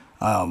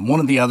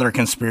 One of the other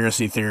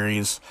conspiracy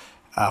theories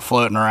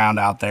floating around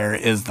out there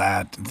is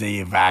that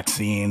the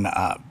vaccine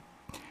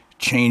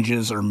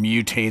changes or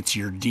mutates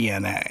your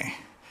DNA.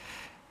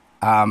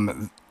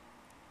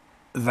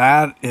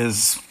 That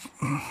is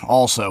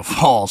also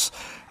false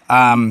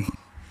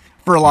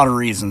for a lot of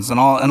reasons, and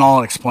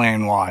I'll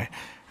explain why.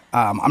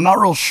 I'm not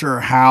real sure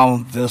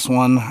how this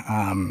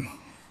one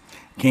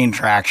gained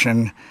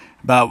traction,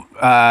 but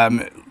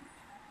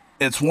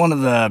it's one of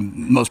the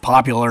most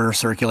popular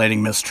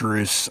circulating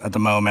mistruths at the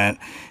moment,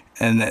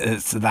 and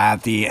it's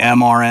that the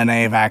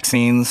mRNA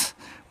vaccines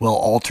will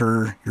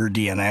alter your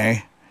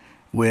DNA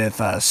with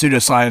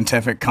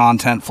pseudoscientific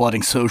content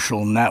flooding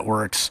social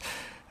networks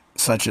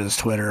such as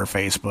Twitter,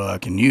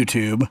 Facebook, and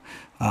YouTube.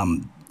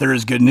 There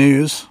is good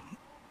news.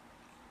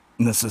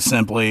 This is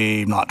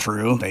simply not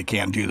true. They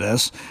can't do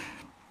this,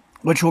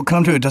 which will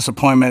come to a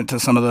disappointment to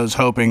some of those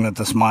hoping that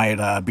this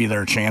might be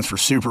their chance for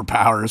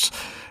superpowers.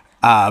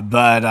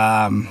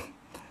 But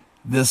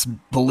this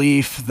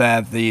belief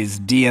that these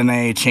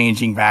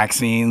DNA-changing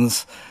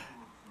vaccines,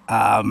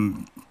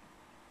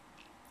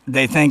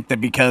 they think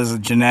that because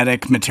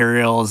genetic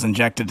material is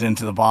injected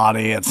into the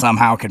body, it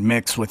somehow could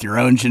mix with your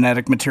own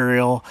genetic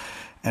material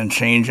and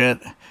change it.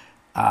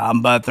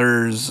 But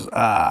there's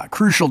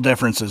crucial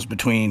differences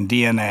between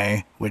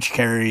DNA, which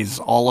carries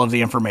all of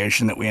the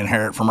information that we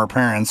inherit from our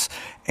parents,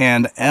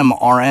 and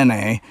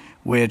mRNA,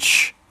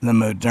 which the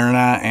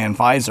Moderna and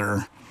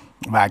Pfizer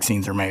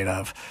vaccines are made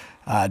of.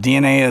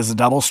 DNA is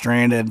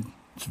double-stranded.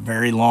 It's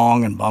very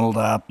long and bundled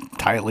up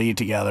tightly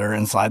together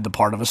inside the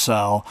part of a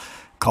cell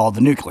called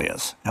the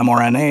nucleus.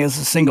 mRNA is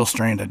a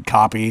single-stranded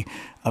copy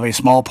of a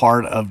small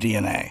part of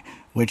DNA,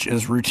 which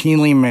is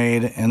routinely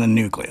made in the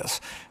nucleus,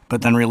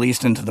 but then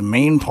released into the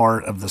main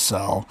part of the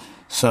cell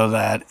so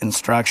that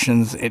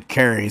instructions it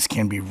carries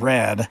can be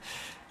read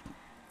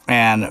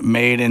and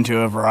made into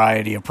a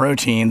variety of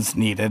proteins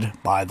needed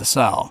by the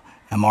cell.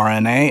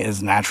 mRNA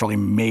is naturally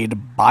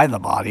made by the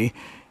body.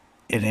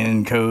 It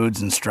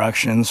encodes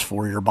instructions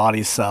for your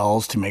body's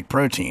cells to make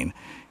protein.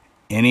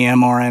 Any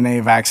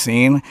mRNA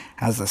vaccine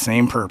has the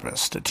same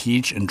purpose, to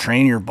teach and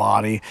train your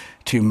body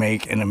to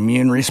make an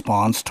immune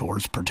response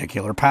towards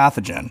particular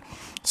pathogen.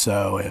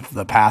 So if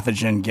the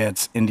pathogen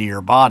gets into your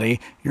body,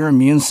 your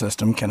immune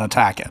system can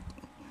attack it.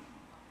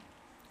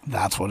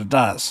 That's what it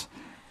does.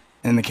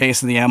 In the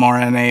case of the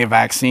mRNA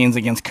vaccines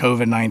against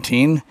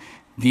COVID-19,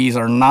 these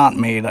are not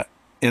made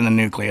in the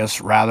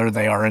nucleus. Rather,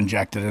 they are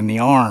injected in the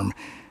arm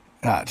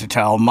to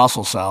tell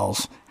muscle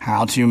cells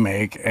how to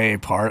make a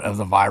part of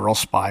the viral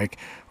spike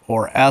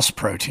or S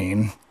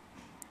protein,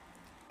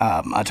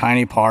 a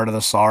tiny part of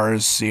the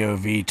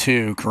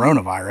SARS-CoV-2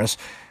 coronavirus,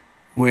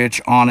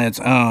 which on its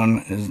own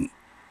is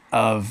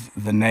of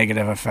the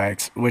negative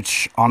effects,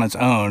 which on its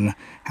own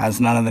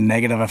has none of the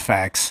negative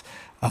effects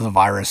of the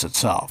virus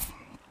itself.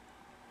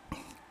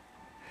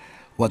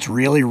 What's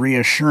really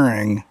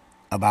reassuring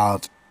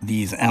about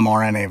these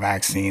mRNA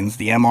vaccines,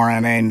 the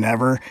mRNA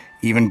never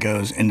even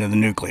goes into the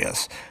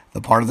nucleus.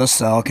 The part of the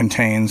cell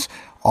contains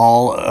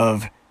all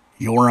of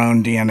your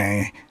own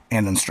DNA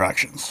and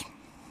instructions.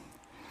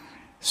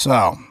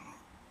 So,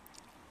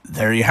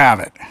 there you have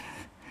it.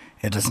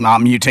 It does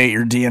not mutate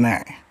your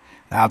DNA.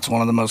 That's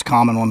one of the most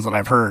common ones that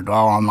I've heard.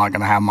 Oh, I'm not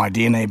going to have my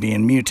DNA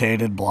being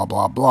mutated, blah,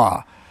 blah,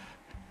 blah.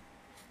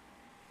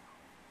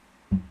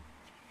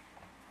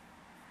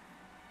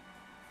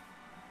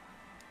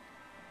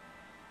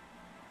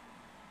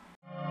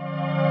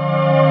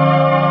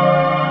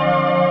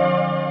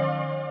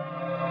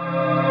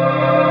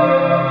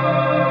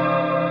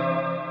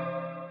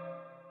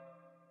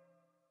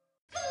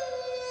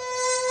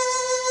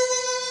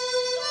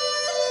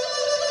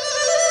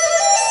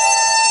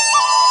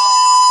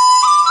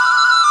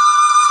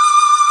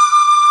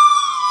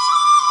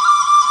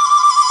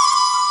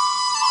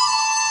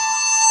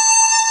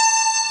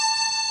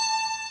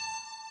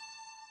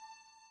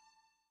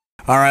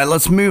 All right,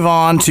 let's move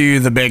on to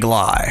the big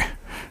lie.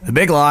 The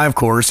big lie, of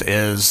course,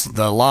 is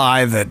the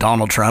lie that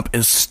Donald Trump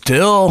is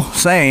still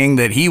saying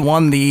that he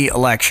won the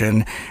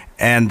election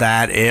and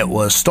that it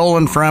was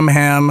stolen from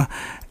him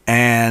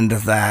and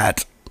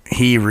that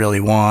he really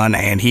won,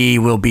 and he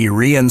will be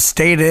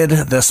reinstated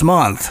this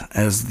month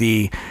as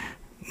the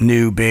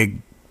new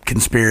big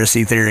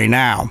conspiracy theory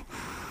now.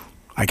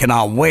 I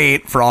cannot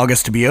wait for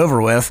August to be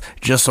over with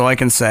just so I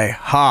can say,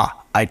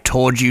 ha, I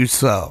told you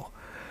so.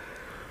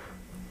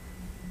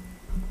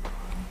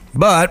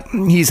 But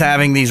he's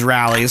having these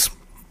rallies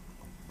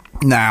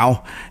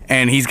now,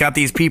 and he's got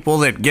these people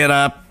that get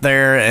up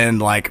there and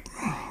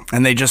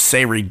they just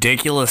say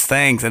ridiculous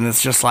things, and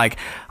it's just like,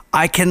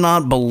 I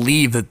cannot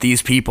believe that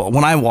these people,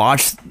 when I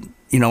watch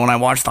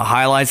the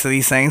highlights of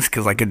these things,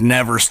 because I could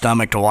never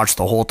stomach to watch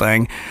the whole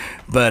thing,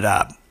 but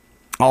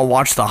I'll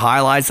watch the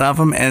highlights of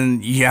them,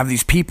 and you have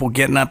these people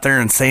getting up there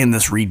and saying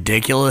this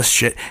ridiculous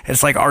shit.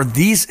 It's like,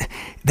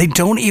 they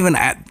don't even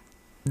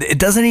it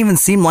doesn't even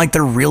seem like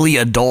they're really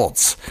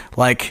adults.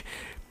 Like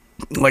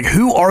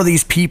who are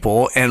these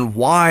people and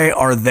why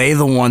are they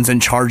the ones in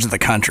charge of the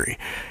country?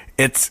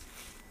 It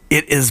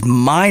is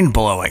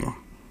mind-blowing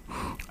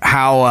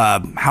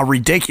how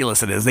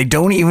ridiculous it is. They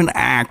don't even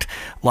act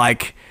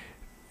like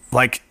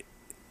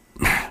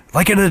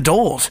an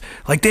adult.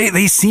 Like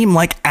they seem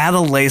like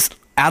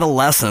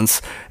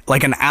adolescents,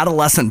 like an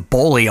adolescent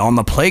bully on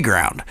the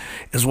playground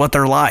is what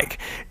they're like.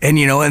 And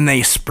and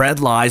they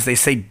spread lies, they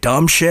say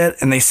dumb shit,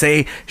 and they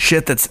say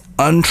shit that's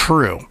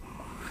untrue,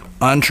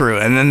 and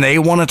then they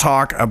want to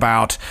talk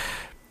about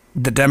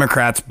the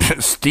Democrats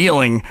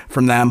stealing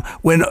from them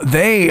when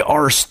they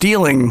are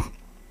stealing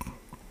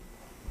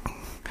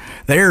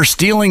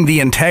the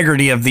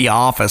integrity of the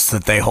office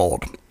that they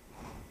hold,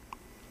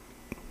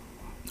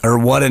 or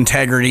what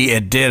integrity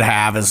it did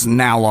have is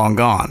now long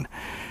gone.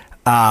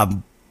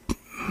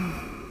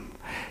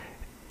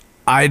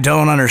 I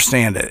don't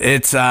understand it.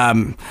 It's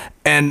and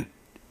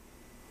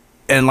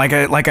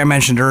like I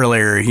mentioned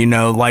earlier,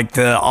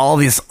 all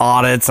these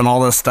audits and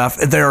all this stuff,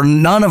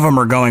 none of them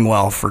are going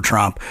well for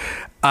Trump.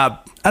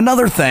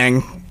 Another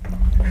thing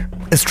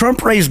is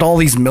Trump raised all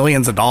these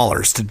millions of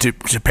dollars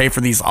to pay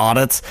for these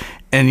audits,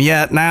 and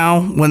yet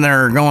now when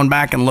they're going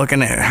back and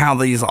looking at how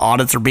these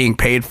audits are being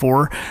paid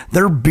for,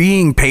 they're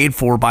being paid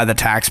for by the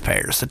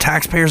taxpayers. The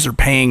taxpayers are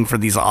paying for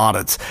these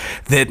audits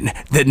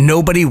that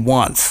nobody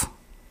wants.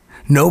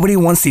 Nobody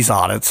wants these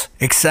audits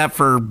except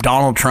for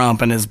Donald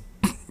Trump and his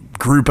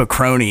group of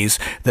cronies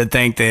that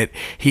think that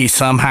he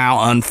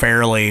somehow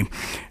unfairly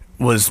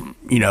was,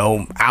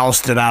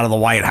 ousted out of the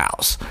White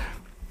House.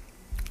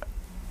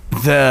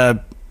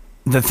 The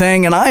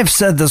thing, and I've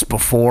said this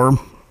before,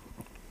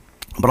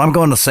 but I'm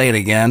going to say it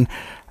again.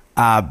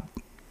 I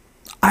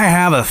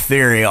have a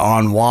theory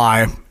on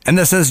why, and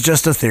this is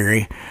just a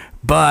theory,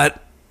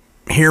 but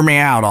hear me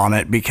out on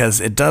it because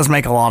it does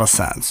make a lot of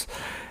sense.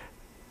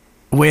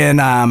 When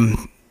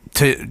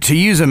to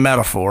use a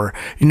metaphor,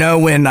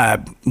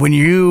 when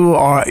you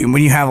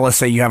have, let's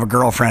say you have a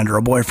girlfriend or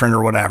a boyfriend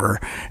or whatever,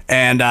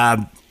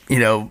 and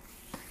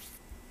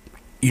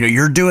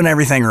you're doing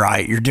everything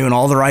right. You're doing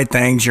all the right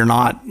things. You're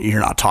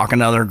not talking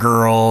to other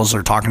girls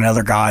or talking to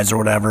other guys or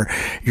whatever.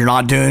 You're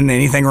not doing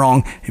anything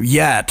wrong.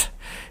 Yet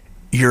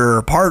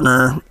your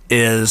partner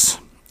is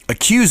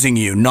accusing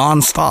you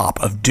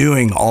nonstop of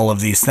doing all of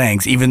these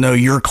things, even though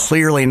you're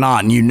clearly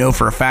not, and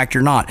for a fact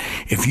you're not.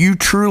 If you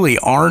truly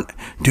aren't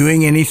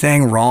doing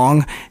anything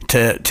wrong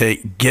to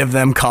give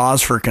them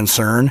cause for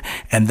concern,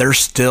 and they're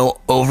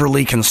still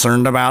overly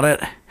concerned about it,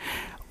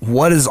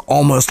 what is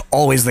almost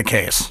always the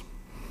case?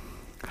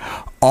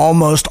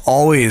 Almost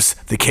always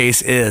the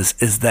case is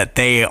that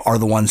they are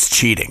the ones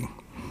cheating.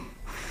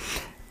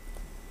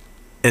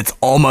 It's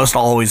almost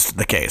always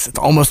the case. It's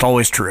almost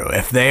always true.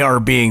 If they are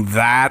being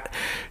that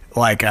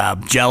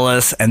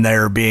jealous and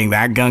they're being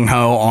that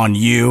gung-ho on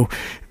you,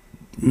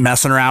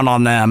 messing around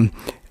on them,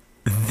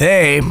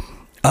 they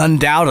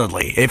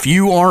undoubtedly, if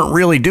you aren't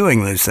really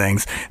doing those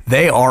things,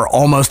 they are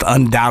almost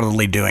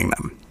undoubtedly doing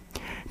them.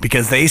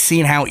 because they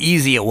seen how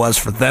easy it was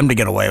for them to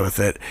get away with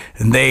it,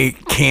 and they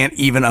can't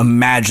even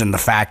imagine the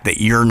fact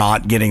that you're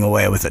not getting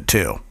away with it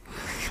too.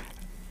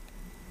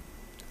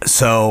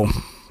 So,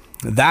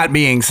 that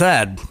being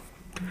said,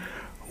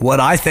 what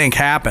I think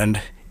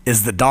happened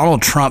is that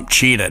Donald Trump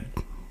cheated.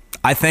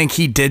 I think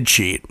he did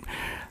cheat.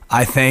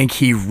 I think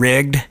he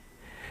rigged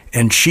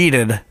and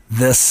cheated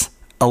this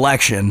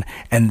election,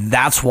 and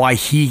that's why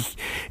to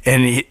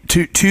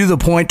the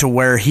point to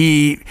where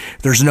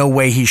there's no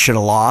way he should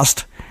have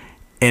lost,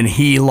 and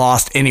he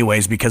lost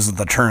anyways because of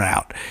the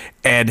turnout.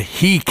 And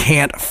he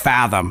can't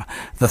fathom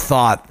the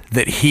thought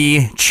that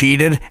he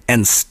cheated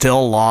and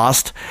still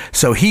lost.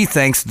 So he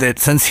thinks that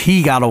since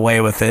he got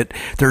away with it,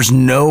 there's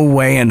no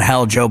way in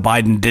hell Joe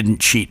Biden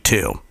didn't cheat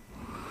too.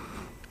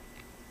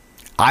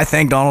 I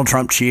think Donald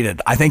Trump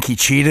cheated. I think he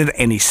cheated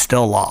and he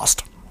still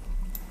lost.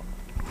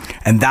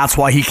 And that's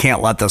why he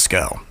can't let this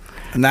go.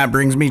 And that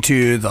brings me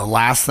to the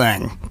last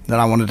thing that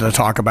I wanted to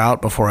talk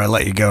about before I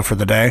let you go for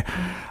the day.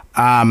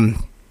 And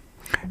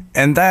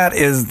that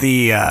is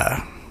the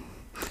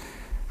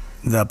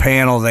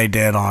panel they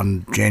did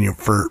on January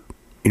for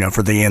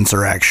the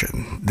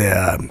insurrection,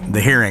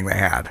 the hearing they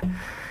had.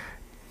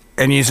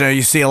 And you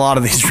see a lot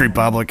of these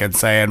Republicans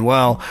saying,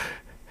 well,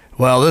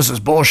 this is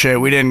bullshit.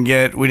 We didn't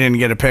get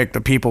to pick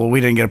the people.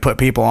 We didn't get to put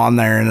people on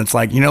there. And it's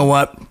like, you know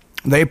what?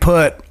 They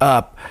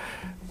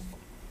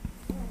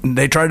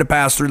tried to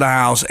pass through the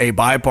House a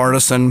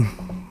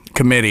bipartisan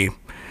committee,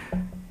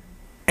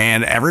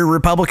 and every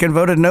Republican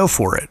voted no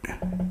for it.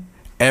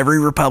 Every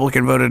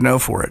Republican voted no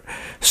for it.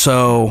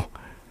 So,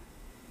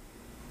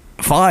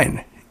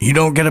 fine. You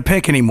don't get a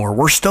pick anymore.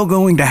 We're still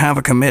going to have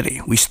a committee.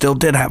 We still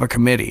did have a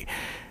committee.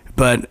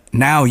 But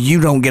now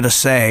you don't get a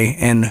say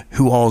in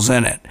who all's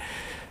in it.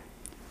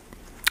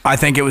 I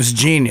think it was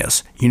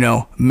genius.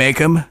 Make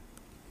them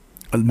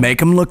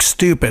look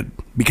stupid,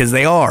 because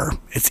they are.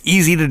 It's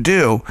easy to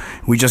do.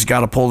 We just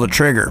got to pull the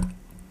trigger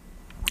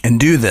and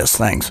do these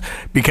things,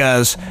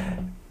 because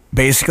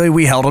basically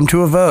we held them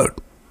to a vote.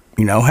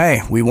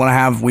 Hey, we want to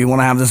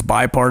have this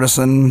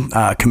bipartisan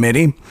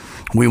committee.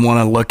 We want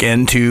to look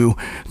into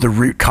the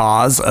root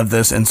cause of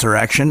this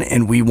insurrection,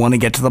 and we want to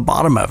get to the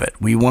bottom of it.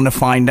 We want to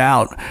find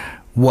out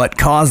what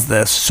caused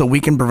this so we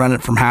can prevent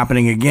it from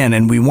happening again,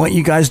 and we want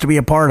you guys to be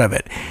a part of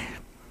it.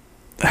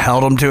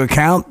 Held them to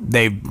account.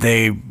 They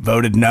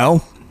voted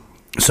no,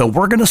 so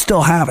we're going to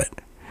still have it.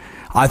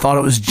 I thought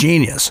it was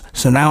genius.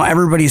 So now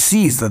everybody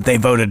sees that they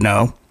voted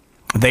no.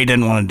 They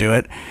didn't want to do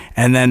it.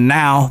 And then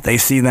now they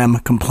see them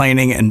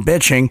complaining and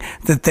bitching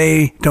that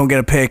they don't get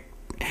a pick.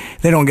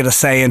 They don't get a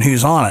say in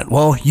who's on it.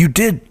 Well, you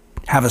did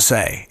have a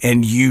say,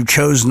 and you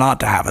chose not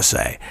to have a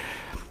say.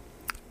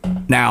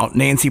 Now,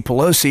 Nancy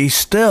Pelosi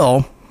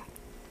still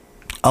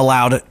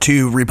allowed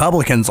 2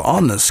 Republicans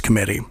on this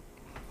committee.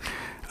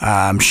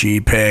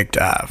 She picked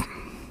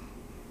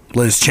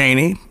Liz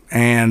Cheney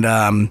and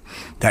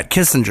that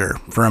Kissinger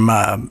from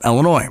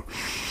Illinois.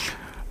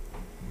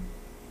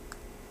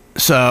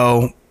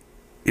 So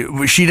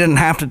she didn't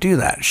have to do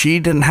that. She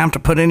didn't have to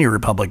put any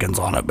Republicans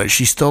on it, but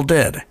she still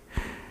did,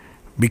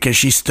 because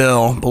she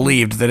still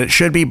believed that it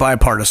should be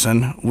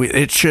bipartisan.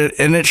 It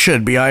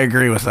should be. I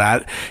agree with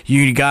that.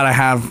 You got to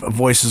have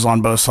voices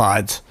on both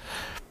sides.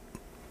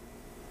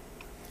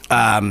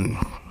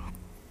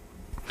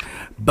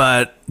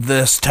 But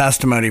this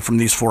testimony from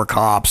these 4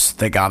 cops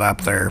that got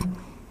up there,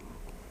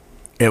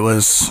 it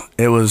was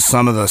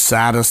some of the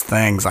saddest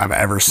things I've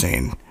ever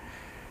seen.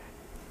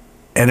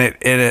 And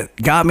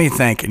it got me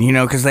thinking,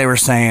 because they were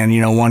saying,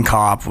 one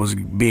cop was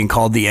being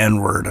called the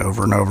N-word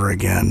over and over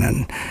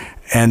again,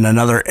 and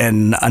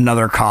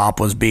another cop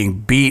was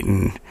being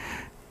beaten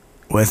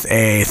with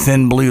a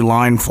thin blue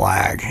line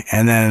flag,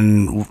 and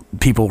then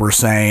people were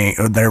saying,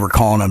 they were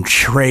calling him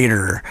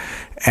traitor,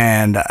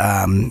 and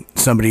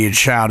somebody had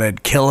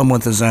shouted, "Kill him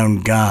with his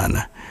own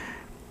gun."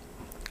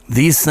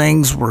 These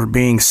things were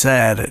being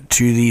said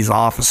to these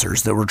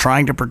officers that were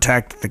trying to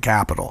protect the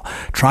Capitol,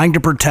 trying to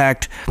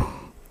protect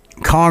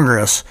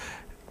Congress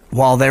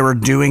while they were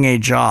doing a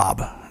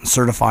job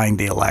certifying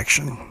the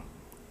election.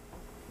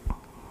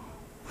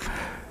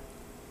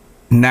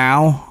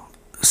 Now,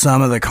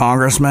 some of the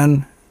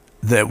congressmen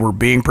that were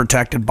being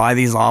protected by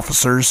these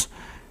officers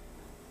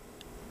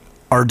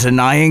are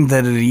denying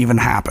that it even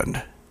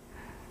happened.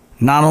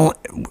 Not only,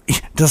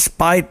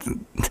 despite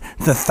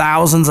the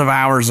thousands of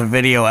hours of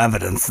video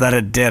evidence that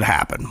it did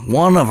happen.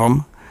 One of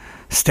them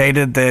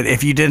stated that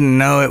if you didn't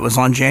know it was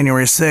on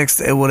January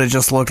 6th, it would have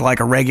just looked like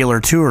a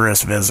regular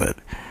tourist visit.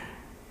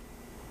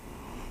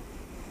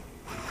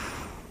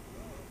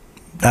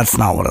 That's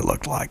not what it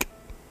looked like.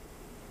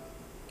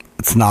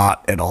 It's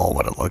not at all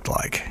what it looked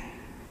like.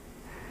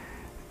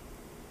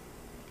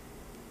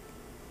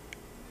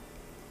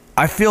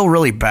 I feel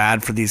really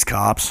bad for these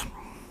cops,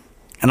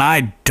 and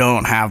I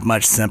don't have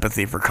much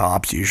sympathy for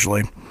cops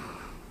usually.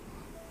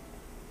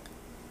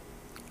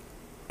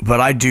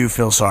 But I do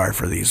feel sorry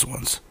for these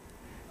ones,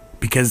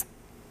 because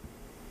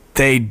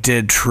they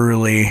did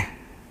truly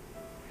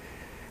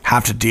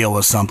have to deal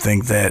with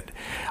something that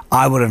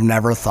I would have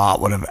never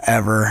thought would have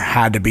ever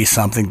had to be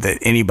something that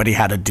anybody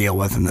had to deal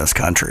with in this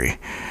country.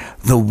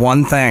 The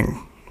one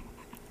thing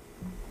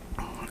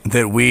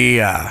that we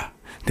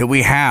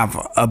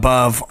have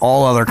above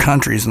all other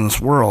countries in this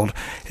world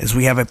is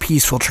we have a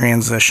peaceful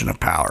transition of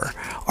power.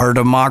 Our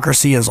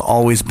democracy has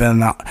always been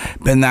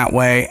that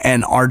way,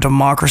 and our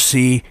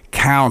democracy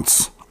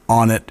counts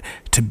on it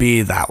to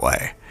be that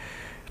way.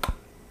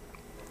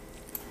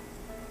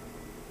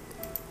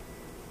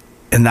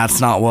 And that's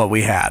not what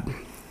we had.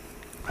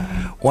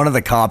 One of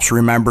the cops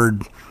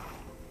remembered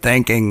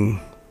thinking,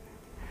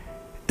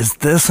 is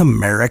this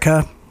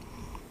America?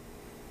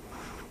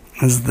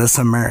 Is this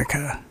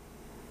America?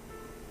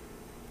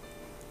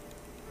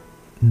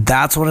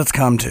 That's what it's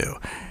come to.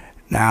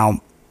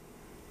 Now,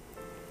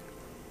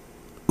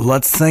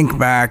 let's think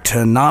back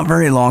to not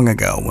very long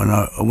ago when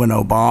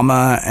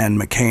Obama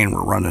and McCain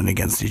were running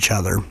against each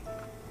other.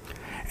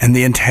 And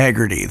the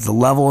integrity, the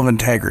level of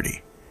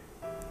integrity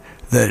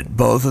that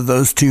both of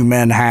those two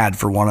men had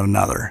for one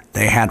another.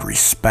 They had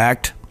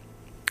respect,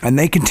 and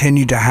they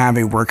continued to have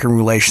a working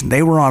relation.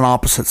 They were on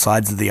opposite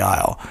sides of the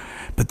aisle,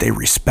 but they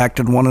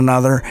respected one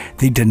another.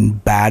 They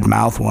didn't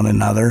badmouth one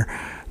another.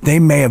 They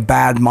may have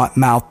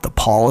badmouthed the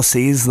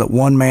policies that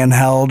one man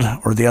held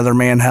or the other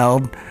man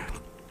held,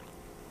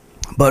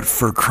 but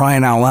for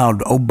crying out loud,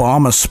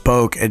 Obama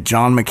spoke at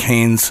John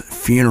McCain's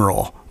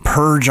funeral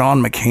per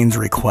John McCain's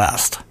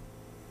request.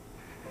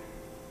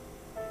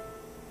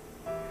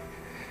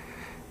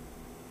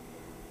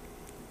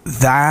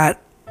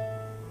 That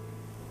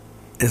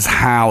is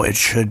how it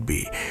should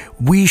be.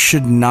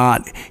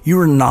 You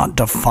are not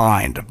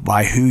defined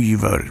by who you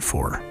voted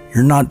for.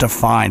 You're not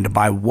defined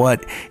by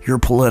what your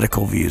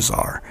political views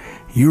are.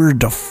 You are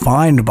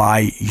defined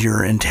by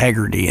your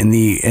integrity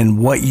and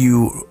what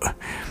you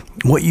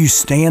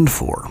stand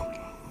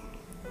for.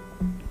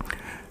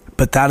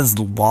 But that is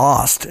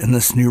lost in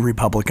this new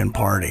Republican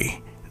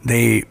Party.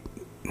 They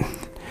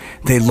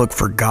look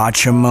for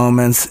gotcha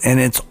moments, and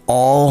it's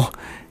all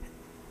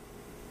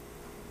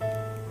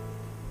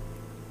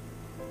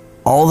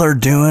they're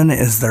doing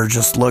is they're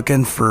just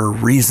looking for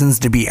reasons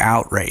to be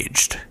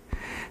outraged.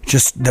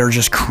 They're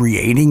just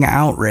creating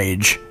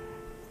outrage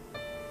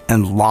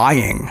and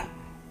lying.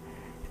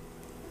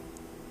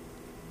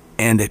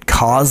 And it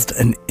caused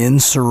an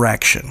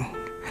insurrection.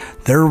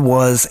 There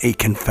was a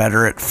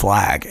Confederate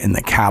flag in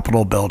the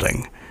Capitol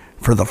building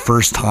for the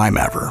first time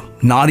ever.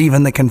 Not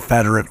even the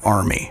Confederate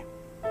Army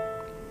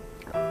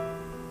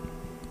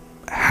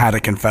had a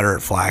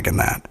Confederate flag in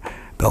that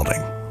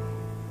building.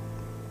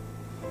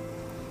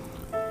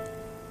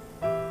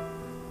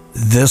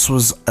 This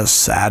was a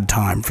sad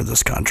time for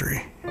this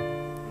country.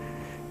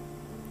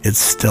 It's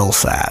still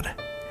sad.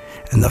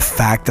 And the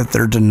fact that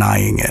they're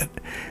denying it,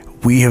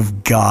 we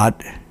have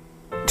got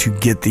to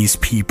get these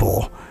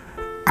people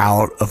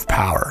out of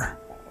power.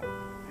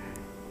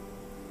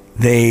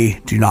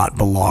 They do not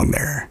belong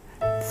there.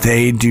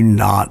 They do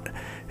not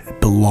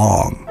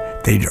belong.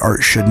 They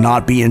should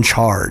not be in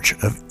charge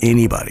of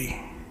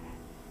anybody.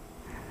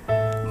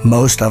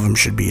 Most of them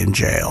should be in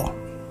jail.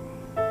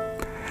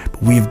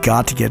 But we've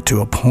got to get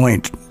to a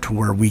point to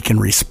where we can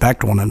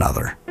respect one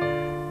another,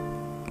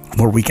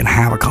 where we can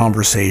have a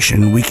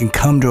conversation, we can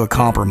come to a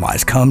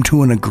compromise, come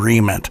to an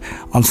agreement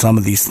on some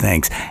of these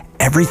things.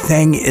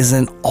 Everything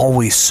isn't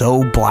always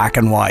so black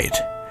and white.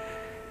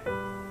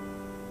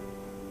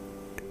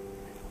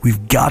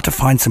 We've got to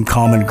find some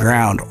common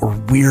ground, or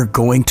we're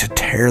going to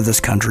tear this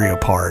country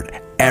apart.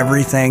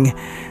 Everything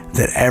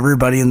that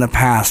everybody in the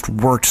past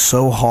worked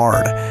so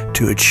hard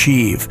to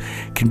achieve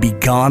can be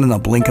gone in the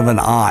blink of an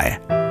eye.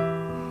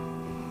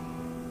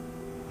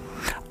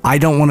 I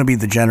don't want to be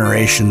the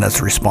generation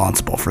that's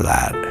responsible for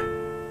that.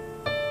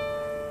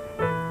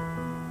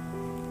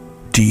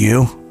 Do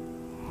you?